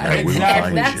than anybody. will Exactly.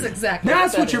 find That's you. exactly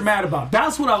That's that what you're is. mad about.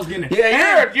 That's what I was getting at.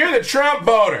 Yeah, you're the Trump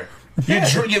voter.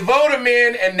 You vote him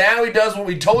in, and now he does what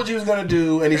we told you he was going to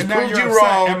do, and he's And now proved you're you upset,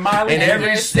 wrong. and Miley And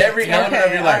is every element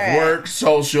of your life, alright. work,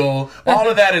 social, all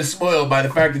of that is spoiled by the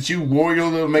fact that you wore your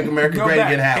little "Make America Go Great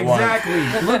back. Again" hat one.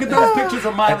 Exactly. Look at those pictures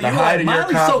of Miley. At the You're height like, of your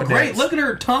Miley's so great. confidence. Look at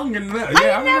her tongue and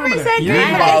I never said You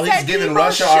that. Molly's I said giving people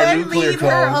Russia our should nuclear leave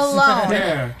her codes. alone.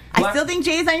 Yeah. I I still think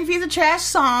Jay's 90 Feet is a trash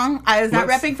song. I was not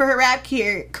Let's- repping for her rap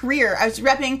career. I was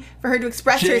repping for her to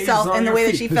express Jay's herself on in the your way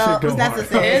that feet. she This felt shit was go hard.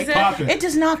 necessary. Is it? Poppin'. It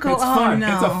does not go. It's Oh fun.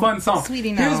 no, It's a fun song.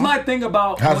 Sweetie, no. Here's my thing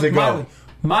about How's it go?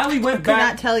 Miley went could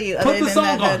back. not tell you Put other the than song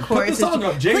that on. the Put chorus the song is-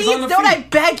 up. Jay's Please on the don't, I feet.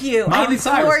 beg you. Miley I implore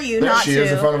Cyrus. you There not she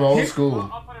is in front of to. old school.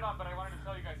 I'll put it on, but I wanted to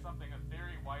tell you guys something. A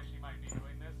theory why she might be doing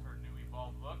this, her new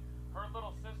evolved look. Her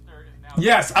little sister is now.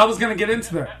 Yes, I was gonna get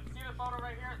into that. See the photo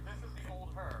right here? This is the old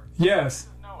her. Yes. This is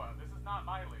Noah. This is not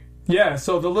Miley. Yeah,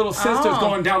 so the little sister's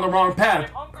going down the wrong path.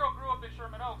 If homegirl grew up in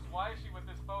Sherman Oaks, why is she with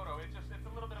this photo? It's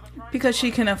a little bit of a triangle. Because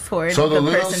she can afford So the the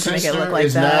little person to make it look sister like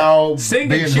is that. now Singing,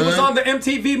 being she was hood? on the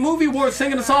MTV Movie Awards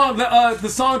singing a song. The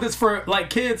song that's for like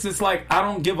kids. It's like I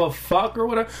don't give a fuck or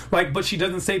whatever. Like, but she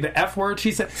doesn't say the F word.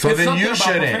 She said So it's then something you about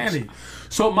shouldn't. profanity.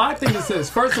 So my thing is this: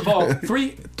 first of all,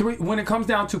 three. When it comes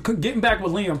down to getting back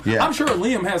with Liam, Yeah. I'm sure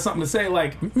Liam has something to say.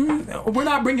 Like, we're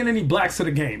not bringing any blacks to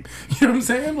the game. You know what I'm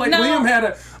saying? Like No. Liam had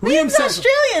a Liam's said-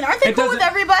 Australian. Aren't they It cool with doesn't-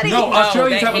 everybody? No,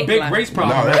 Australians they have a hate big black race people.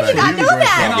 problem. No, I did not know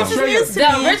that. In This is Australia- news to The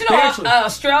me. original Actually-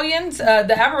 Australians,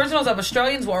 the Aboriginals of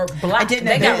Australians were black. I didn't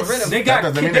They know got this. rid of They them. got That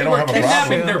doesn't mean they they don't were have a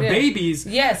kidnapping problem. their Yeah. babies.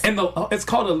 Yes. And it's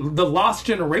called the lost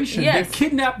generation. Yes. They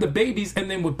kidnap the babies and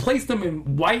then would place them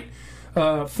in white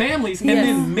families and Yes.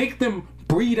 then make them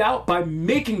breed out by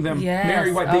making them Yes.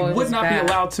 marry white. Oh, They it would was not bad.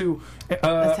 be allowed to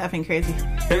That's happening crazy.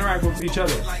 interact with each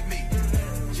other.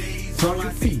 It's on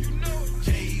your feet.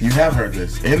 You have heard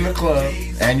this in the club,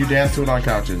 and you dance to it on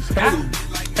couches.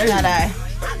 Hey, Not hey,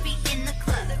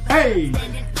 I. hey,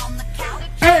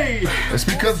 hey. It's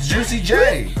because Juicy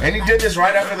J, and he did this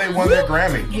right after they won their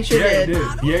Grammy. He sure Yeah, he did.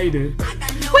 did. Yeah, he did.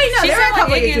 Wait, no, She there were a sound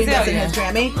couple like of Iggy between this and Azalea. his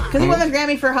Grammy. Because he won the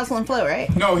Grammy for Hustle and Flow,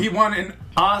 right? No, he won an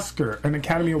Oscar, an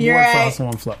Academy Award You're for right. Hustle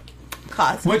and Flow.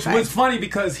 Cost. Which was funny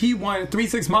because he won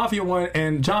 3-6 Mafia won,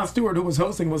 and Jon Stewart, who was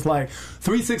hosting, was like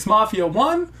 3-6 Mafia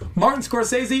 1, Martin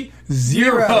Scorsese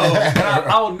 0.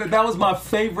 And that was my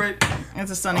favorite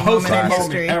It's a stunning hosting moment in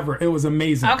moment history. ever. It was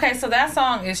amazing. Okay, so that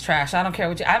song is trash. I don't care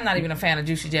what you. I'm not even a fan of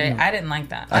Juicy J. I didn't like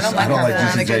that. I don't I like don't her. like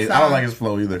That's Juicy a good J. I don't song. like his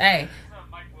flow either. Hey,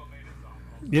 Mike Will made it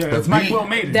song. Yeah, it's The Mike beat- Will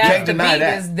made it. that, can't the deny beat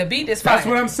that. is the beat is fire. That's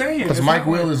what I'm saying. Because It's Mike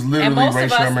not- Will is And literally most Ray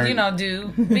of us, Sherman. do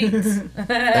beats.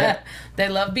 They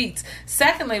love beats.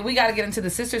 Secondly, we got to get into the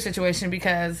sister situation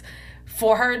because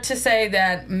for her to say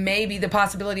that maybe the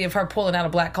possibility of her pulling out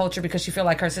of black culture because she feel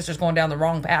like her sister's going down the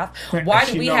wrong path. Why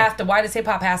do She we know. have to? Why does hip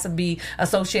hop has to be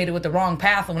associated with the wrong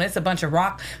path when it's a bunch of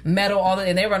rock, metal,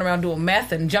 and they run around doing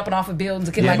meth and jumping off of buildings?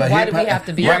 And Yeah, like, but why do hip-hop- we have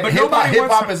to be? Yeah, but hip nobody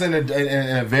hop wants is in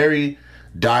a very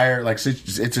dire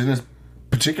it's in this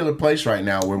particular place right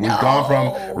now where we've gone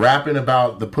from rapping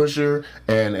about the pusher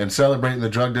and celebrating the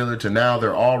drug dealer to now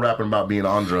they're all rapping about being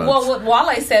on drugs. Well, what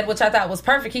Wale said, which I thought was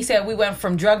perfect, he said we went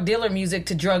from drug dealer music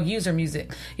to drug user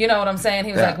music. You know what I'm saying?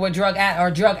 He was Yeah. like, we're drug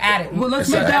addict. Well, let's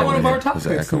It's make an that echo one in of our it. There's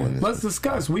an topics. echo in then. this. Let's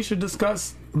discuss. We should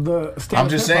discuss the state I'm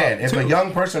of just hip-hop, saying, if too. a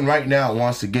young person right now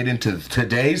wants to get into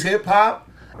today's hip hop,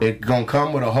 it's gonna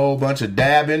come with a whole bunch of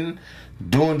dabbing,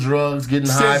 doing drugs, getting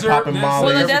high, Scissor, popping this-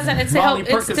 Molly. Well, it doesn't. It's to Molly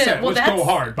help. It's to. Percocet, Well, which that's. go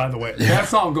hard, by the way. That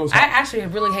song goes I hard. actually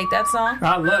really hate that song,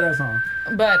 I love that song.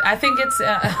 but I think it's.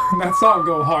 That song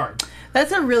go hard.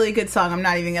 That's a really good song. I'm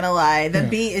not even gonna lie. The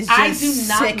beat is just I do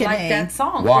not sickening. like that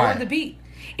song Why? or the beat.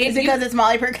 It's because it's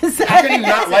Molly Percocet. How can you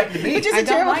not like the beat? Which is I a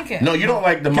don't terrible. like it. No, you don't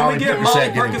like the Can Molly we get Molly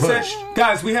Percocet getting pushed. Percocet?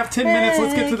 Guys, we have 10 minutes.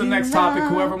 Let's get to the next topic.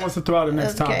 Whoever wants to throw out the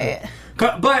next Okay.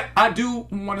 topic. But I do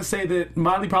want to say that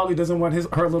Miley probably doesn't want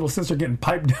her little sister getting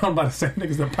piped down by the same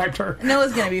niggas that piped her.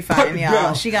 Noah's gonna be fine, y'all.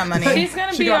 Girl. She got money. She's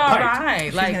gonna She be got all piped.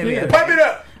 right. Like, gonna be okay. Pipe it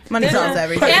up! Money solves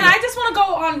everything. and I just want to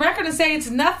go on record and say it's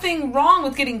nothing wrong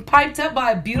with getting piped up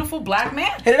by a beautiful black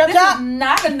man. Hit it up this top. is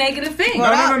not a negative thing.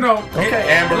 No.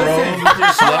 Okay, Amber Rose with your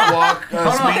slut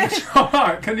walk speech. Hold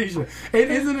on, Kanisha. It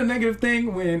isn't a negative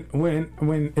thing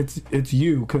when it's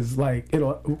you, because like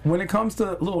it'll when it comes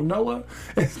to little Noah,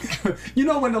 it's, you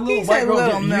know when the little He white said girl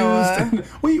little get Noah. used,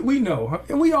 and we know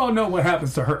and we all know what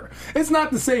happens to her. It's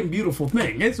not the same beautiful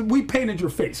thing. It's we painted your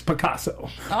face, Picasso.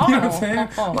 You know what I'm saying?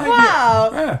 Oh. Like, Wow.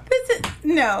 yeah. This is,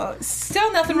 no.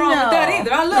 Still nothing wrong No. with that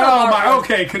either. I love Oh my. art.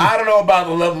 Okay. I don't know about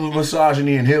the level of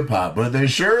misogyny in hip hop, but there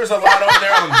sure is a lot over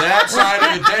there on that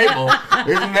side of the table.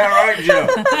 Isn't that right, Joe?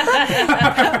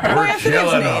 We're yes, it is,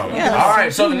 killing Nate. them. Yes. All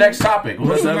right, so the next topic. We'll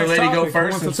let What's the the other next lady go topic? Who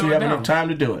first wants to since we throw have it enough down? time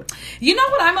to do it. You know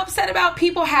what I'm upset about?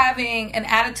 People having an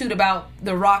attitude about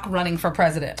The Rock running for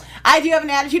president. I do have an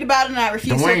attitude about it, and I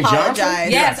refuse Dwayne to apologize.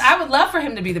 Johnson? Yes, I would love for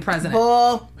him to be the president.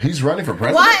 Bull. He's running for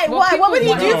president. Why? Well, Why? What would he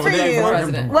people do want for him to be you?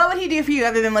 president. What would he do for you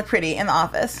other than look pretty in the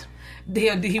office? He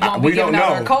won't we be giving don't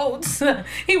out our know. codes.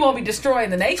 He won't be destroying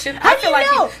the nation. How I do feel you like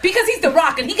know? because he's The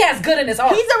Rock and he has good in his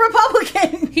heart. He's a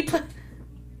Republican. He put.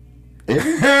 He's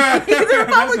a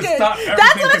Republican. Stop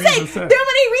That's what I'm everything saying. he just said.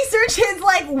 Nobody researched his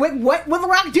like what will The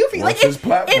Rock do for you? What's Like his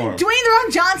platform? if Dwayne The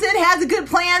Rock Johnson has a good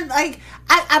plan, like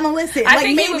I'm gonna listen. I like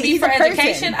think maybe he would be he's for a person.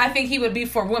 education. I think he would be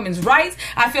for women's rights.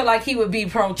 I feel like he would be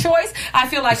pro-choice. I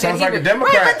feel like Sounds that like he a would,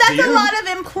 Democrat. Right, but that's to a you. lot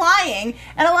of implying,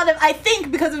 and a lot of I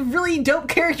think because of really dope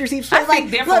characters he's I played. think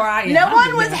Like, therefore look, I am. no I one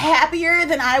mean, was yeah. happier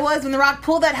than I was when The Rock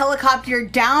pulled that helicopter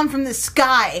down from the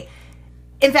sky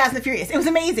in Fast and the Furious. It was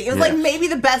amazing. It was like Yeah. maybe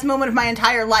the best moment of my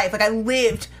entire life. Like I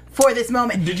lived for this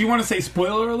moment. Did you want to say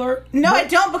spoiler alert? No, I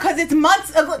don't because it's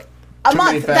months of look. A Too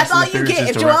many month. Fast That's and all the you Furious get. is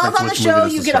If to Joel's reference on the which show, movie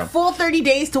this you is get a from. full 30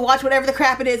 days to watch whatever the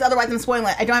crap it is. Otherwise, I'm spoiling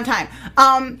it. I don't have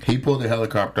time. He pulled the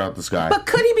helicopter out the sky. But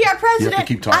could he be our president? You have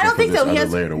to keep talking I don't for think this so. He other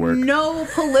has layer to work. no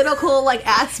political like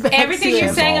aspect. everything to you're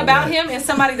him. saying all about right. him is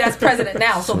somebody that's president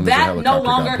now. So Soon as the that no helicopter got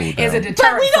longer pulled is a down. deterrent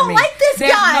But we for don't me. like this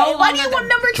There's guy. no Why do you longer want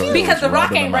number two? Because The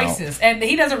Rock Rubbing ain't him out. racist, and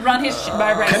he doesn't run his shit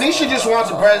by race. Kanisha just wants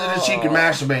a president she can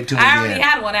masturbate to I already again.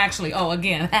 had one actually. Oh,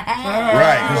 again.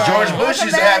 Right, because George Bush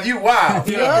used to have you wild.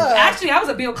 Actually, I was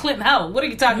a Bill Clinton hoe. What are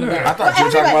you talking I about? thought you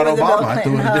were talking about Everybody was a Bill Obama. I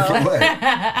threw it a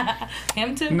different way.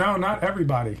 Him too? No, not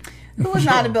everybody. Who was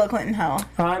not a Bill Clinton hoe?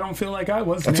 I don't feel like I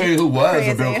was. I'll tell you who was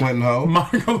Crazy. a Bill Clinton hoe.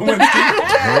 Monica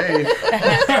Lewinsky. Hey,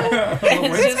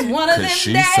 It's just one of them Because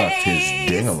she days. sucked his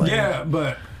ding-a-ling. Yeah,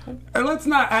 but and let's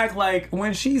not act like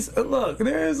when she's look.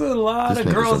 There's a lot This of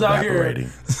nigga's girls out here. evaporating.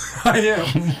 I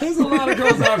am. There's a lot of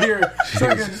girls out here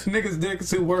sucking niggas'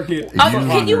 dicks who work it. Oh, You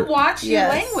can you wonder- watch your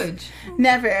Yes. language?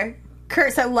 Never.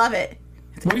 Curse, I love it.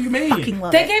 What do you mean? Fucking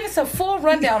love They it. gave us a full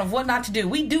rundown of what not to do.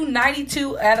 We do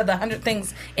 92 out of the 100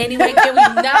 things anyway. Can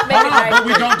we not make it But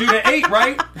we 90? don't do the 8,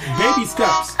 right? Baby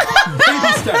steps.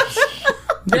 Baby steps.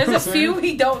 There's a few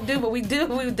we don't do, but we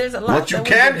do. There's a lot. what you that we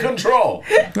can do. control.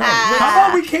 How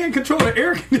about we can't control the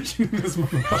air conditioning in this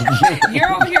motherfucker?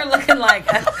 You're over here looking like.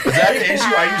 Is that the issue?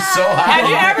 Are you so Have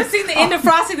you high? ever seen the end of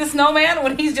Frosty the Snowman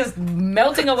when he's just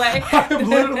melting away? I'm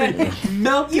literally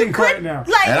melting right now.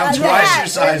 Like And I'm a twice hat your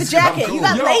size, with a jacket. I'm cool. You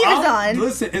got Yo, layers on.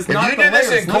 Listen, it's If not you the did this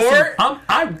layers. in Listen, court-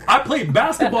 I play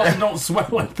basketball and don't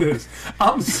sweat like this.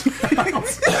 I'm something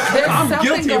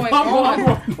guilty. going I'm on.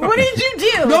 What did you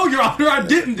do? No, Your Honor, I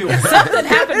didn't do it. Something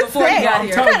happened before you got I'm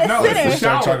here. telling you, no, Kinda it's the sinner.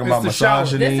 shower. Start talking about It's the shower.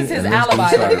 misogyny. This is his and then alibi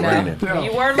started right now. raining. Yeah.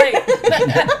 You were late.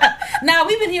 Now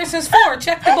we've been here since 4.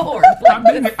 Check the board.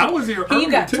 I was here early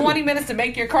You got too. 20 minutes to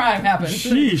make your crime happen.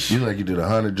 Sheesh. You like you did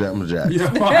 100 jumping jacks Yeah,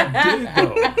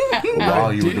 I did though.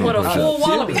 while you were doing Put a full push-ups.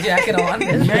 wallaby jacket on.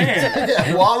 Man,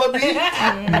 Yeah, wallaby?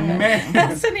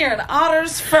 man. Sitting here in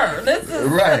otter's fur. This is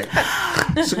Right.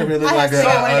 It's going to look I like have so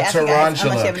many a to ask you guys, unless you have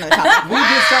tarantula. another topic. We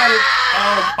decided.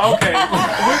 Okay.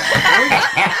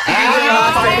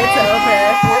 It's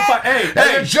over. We're fine. Hey,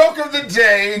 And the joke of the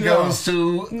day goes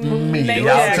to me. Nate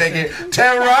I'll Jackson. take it.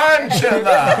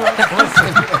 Tarantula. a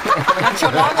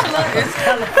tarantula. It's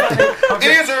kind of funny.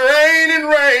 It's raining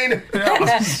rain.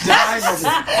 And spiders.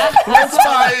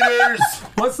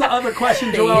 What's the other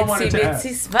question Joel wanted Itsy to ask?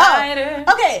 bitsy spider.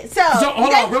 Okay, so So you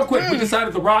hold guys- on, real quick. We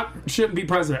decided The Rock shouldn't be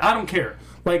president. I don't care.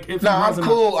 Like if No, he I'm runs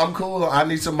cool. I'm cool. I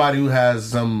need somebody who has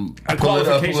some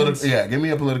Qualifications? Yeah, give me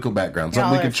a political background. Something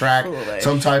Y'all we can are track. foolish.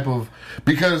 Some type of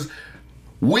because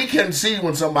we can see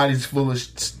when somebody's full of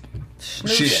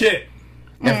shit.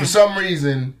 And for some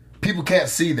reason, people can't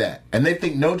see that, and they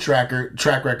think no track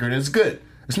record is good.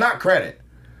 It's not credit.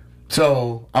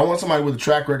 So I want somebody with a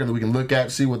track record that we can look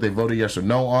at, see what they voted yes or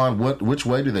no on. Which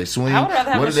way do they swing? I would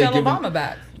rather have What do they Michelle give them? Obama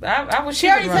back. I wish She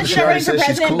already would run said she's for not running said for she's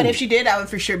president, cool. but if she did, I would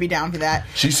for sure be down for that.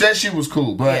 She said she was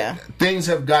cool, but Yeah. things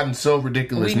have gotten so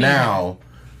ridiculous We need now.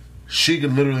 She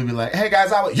could literally be like, "Hey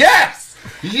guys, I would yes,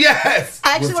 yes."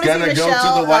 I actually was wanna see gonna go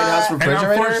Michelle, to the White House And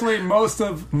refrigerator. unfortunately,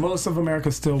 most of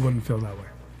America still wouldn't feel that way.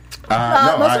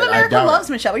 No, Most of I America doubt loves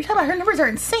it. Michelle. What are you talking about? Her numbers are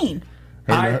insane.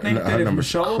 I think that if number's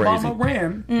Michelle crazy. Obama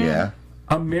ran, Yeah.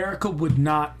 America would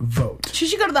not vote. She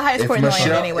should go to the highest If court in the land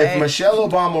Michelle, anyway. if Michelle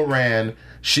Obama ran,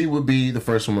 she would be the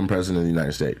first woman president of the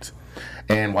United States,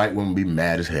 and white women would be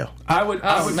mad as hell. I would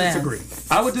man. disagree.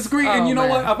 I would disagree, and Oh, you know man.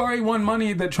 what? I've already won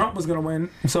money that Trump was going to win,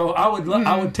 so I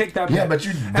would take that. Yeah, bet. but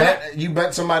you And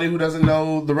bet somebody who doesn't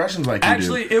know the Russians like you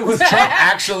actually, do. it was Trump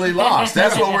actually lost.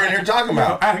 That's what we're in here talking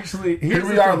about. Actually, Here here's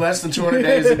we the are, thing. less than 200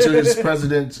 days into his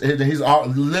president. He's all,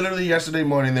 literally yesterday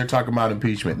morning they're talking about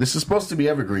impeachment. This is supposed to be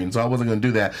evergreen, so I wasn't going to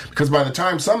do that because by the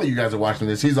time some of you guys are watching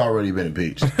this, he's already been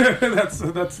impeached.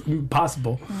 that's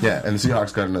possible. Yeah, and the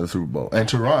Seahawks got another Super Bowl, and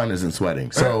Tehran isn't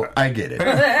sweating, so I get it.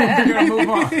 We're gonna move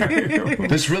on.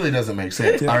 This really doesn't make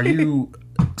sense. Are you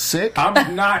sick?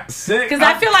 I'm not sick. Because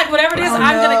I feel like whatever it is,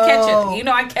 I'm going to catch it. You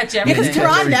know, I catch everything. Because you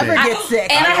catch Tehran everything. never gets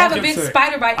sick. And I don't have a get big sick.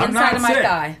 spider bite I'm inside not of my sick.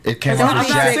 thigh. It came I'm off not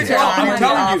his sick jacket. at all. Tehran I'm is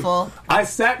telling you. awful. I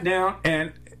sat down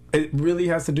and it really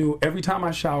has to do every time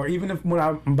I shower, even if when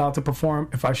I'm about to perform,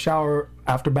 if I shower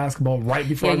after basketball right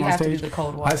before Yeah, I go you on have to stage, do the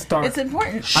cold water. I start. It's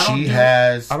important. She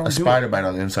has I don't a do spider it. bite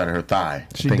on the inside of her thigh.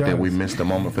 She Think that does. we missed a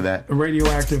moment for that? A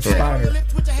radioactive spider.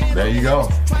 There you go.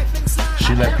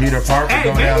 She let Peter Parker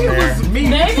go down Maybe it there. was me.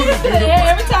 Maybe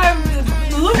every time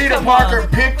Luke Peter come Parker on.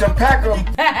 picked a pack of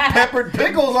peppered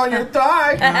pickles on your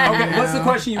thigh. Okay, what's the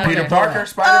question you want? Peter Parker,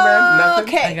 Spider-Man, nothing?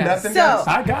 Okay, Nothing, so guys?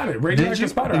 I got it. Did Radioactive you?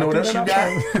 spider. You know I what threw else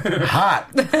that you out got?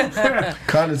 Hot.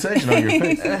 Condensation on your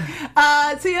face.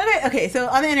 So you know, okay, so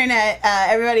on the internet,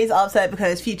 everybody's all upset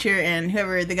because Future and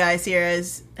whoever the guy Sierra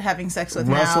is having sex with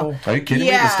Russell. now. Are you kidding me?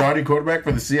 Yeah. The starting quarterback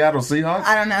for the Seattle Seahawks?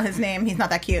 I don't know his name. He's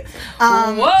not that cute.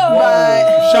 Whoa!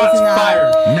 But Shots he's not.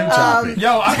 fired. New topic.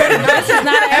 Yo, I better not. This is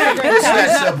not an evergreen It's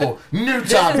that topic. simple. New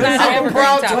topic. not an I'm a evergreen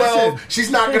proud topic. 12. She's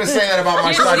not going to say that about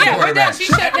my starting Yeah, we're done. quarterback. She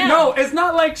shut down. No, it's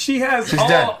not like she has She's all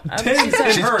done. 10 in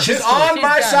her. She's history. on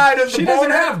my done. side of the She border.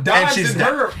 doesn't have and dives she's in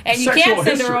done. her And you sexual can't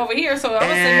send history. her over here, so I'm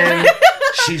gonna And send her back.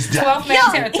 she's done. 12 man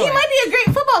Yo, territory. he might be a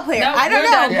great football player. No, I don't we're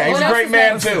know. done. Yeah, he's What a else great is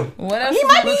man, next? too. What else? He is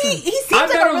might next? be. He seems I like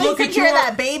a better really look take at care you. of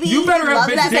that baby. You better He have loves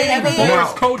been that dating baby. Boris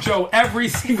No. Kojo every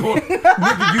single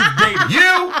nigga you've dated.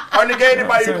 You are negated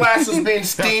by your glasses being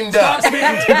steamed up. Stop being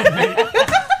intimidated.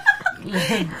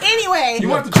 Anyway, You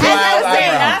want the as I was cloud saying,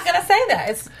 I'm eyebrows. not gonna say that.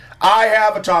 It's, I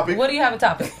have a topic. what do you have a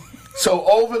topic? So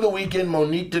over the weekend,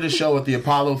 Monique did a show at the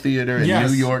Apollo Theater in Yes.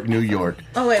 New York, New York.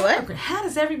 Oh wait, what? How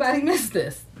does everybody miss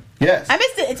this? Yes. I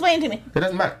missed it. Explain it to me. It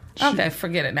doesn't matter. Okay,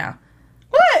 forget it now.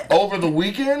 What? Over the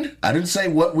weekend? I didn't say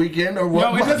what weekend or what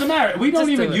No, it month. doesn't matter. We don't Just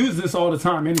do even it. use this all the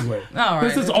time anyway. All right,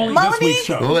 This is okay. only this week's Monique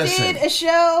show. Listen. did a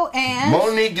show and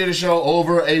Monique did a show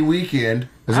over a weekend.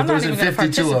 There's I'm not 152 even of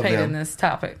going to participate in them. this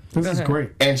topic. This Go is ahead. great.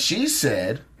 And she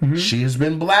said Mm-hmm. she has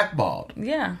been blackballed.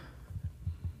 Yeah.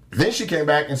 Then she came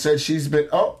back and said she's been,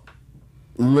 oh,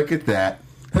 look at that.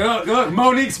 Look,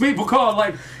 Monique's people called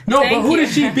like, no, Thank but who you. did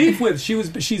she beef with?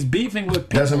 She's beefing with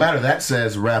people. Doesn't matter. That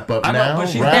says wrap up I know, now. but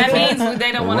she- wrap That up, means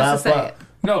they don't want us to wrap say up, it.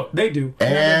 No, they do.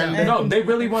 And No, they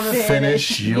really want to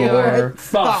finish your your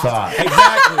thought.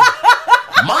 Exactly.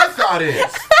 My thought is,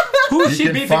 Who is she you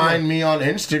can beefing find with? me on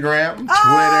Instagram, Twitter,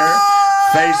 Oh!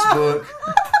 Facebook,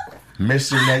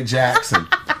 Mr. Nate Jackson.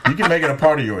 You can make it a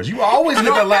part of yours. You always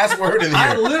get the last word in here.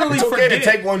 I literally it's okay to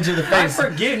forget. take one to the I face.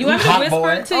 forget. You want me to Hot whisper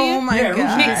boy. it to Oh you? my Yeah, who's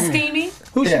god. Big steamy?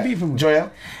 Who's Yeah, she beefing with?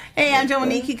 Joelle? Hey, I'm Joelle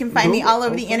Monique. You can find me all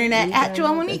over the internet at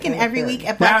Joelle Monique and every week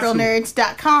at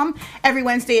blackgirlnerds.com. Every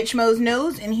Wednesday at Schmoes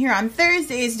Knows. And here on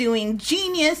Thursdays doing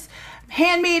Genius,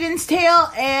 Handmaiden's Tale,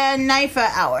 and Knife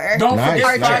Hour. Don't Nice,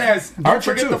 forget nice. Fridays. Don't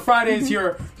Archer forget too. the Fridays.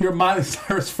 Your Miley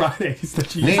Cyrus Fridays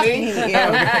that you Nene?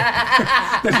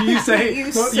 that you say. You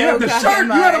you so have the goddamn shirt.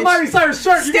 You have a much. Miley Cyrus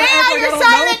shirt. You Stay gotta act on like your I don't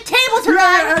silent know. table, You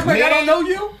gotta Teron. act like I don't know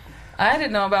you. I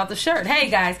didn't know about the shirt. Hey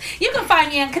guys, you can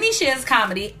find me on Kanisha is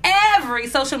Comedy, every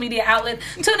social media outlet.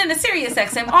 Tune in to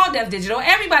SiriusXM, All Deaf Digital,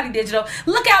 Everybody Digital.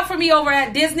 Look out for me over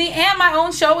at Disney, and my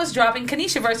own show is dropping,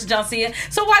 Kanisha vs. John Cena.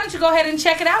 So why don't you go ahead and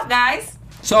check it out, guys?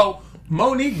 So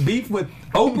Monique beef with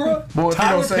Oprah, Boy, if you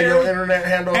Tyler don't say your Perry, internet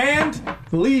handle. and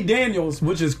Lee Daniels,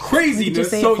 which is craziness.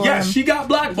 say it So for yes, him. she got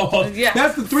blackballed. Yeah.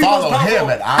 That's the three Follow most powerful. him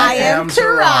at I am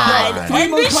Teron. Three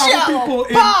And most this powerful people show,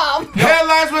 in- bomb.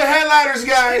 Headlines with headliners,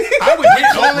 guys. I would hit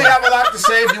Only have a lot to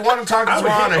say. If you want to talk to I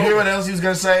would Teron hit or hear Oprah. what else he's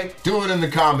going to say, do it in the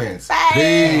comments. Bye.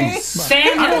 Peace.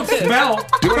 Sam I don't Hill, too. smell.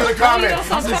 Do it in the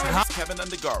comments. I'm just Kevin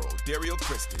Undergaro, Dario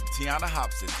Kristen, Tiana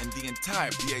Hobson, and the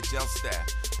entire BHL staff.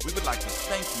 We would like to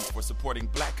thank you for supporting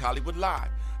Black Hollywood Live,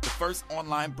 the first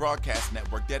online broadcast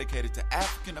network dedicated to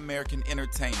African American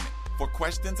entertainment. For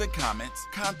questions and comments,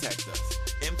 contact us.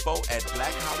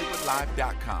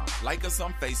 info@blackhollywoodlive.com. Like us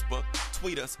on Facebook,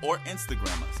 tweet us, or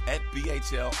Instagram us at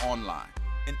BHL Online.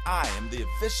 And I am the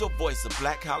official voice of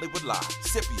Black Hollywood Live,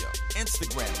 Scipio,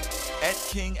 Instagram us at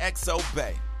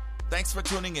KingXOBay. Thanks for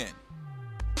tuning in.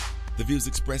 The views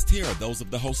expressed here are those of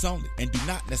the hosts only and do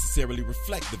not necessarily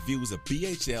reflect the views of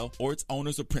BHL or its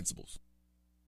owners or principals.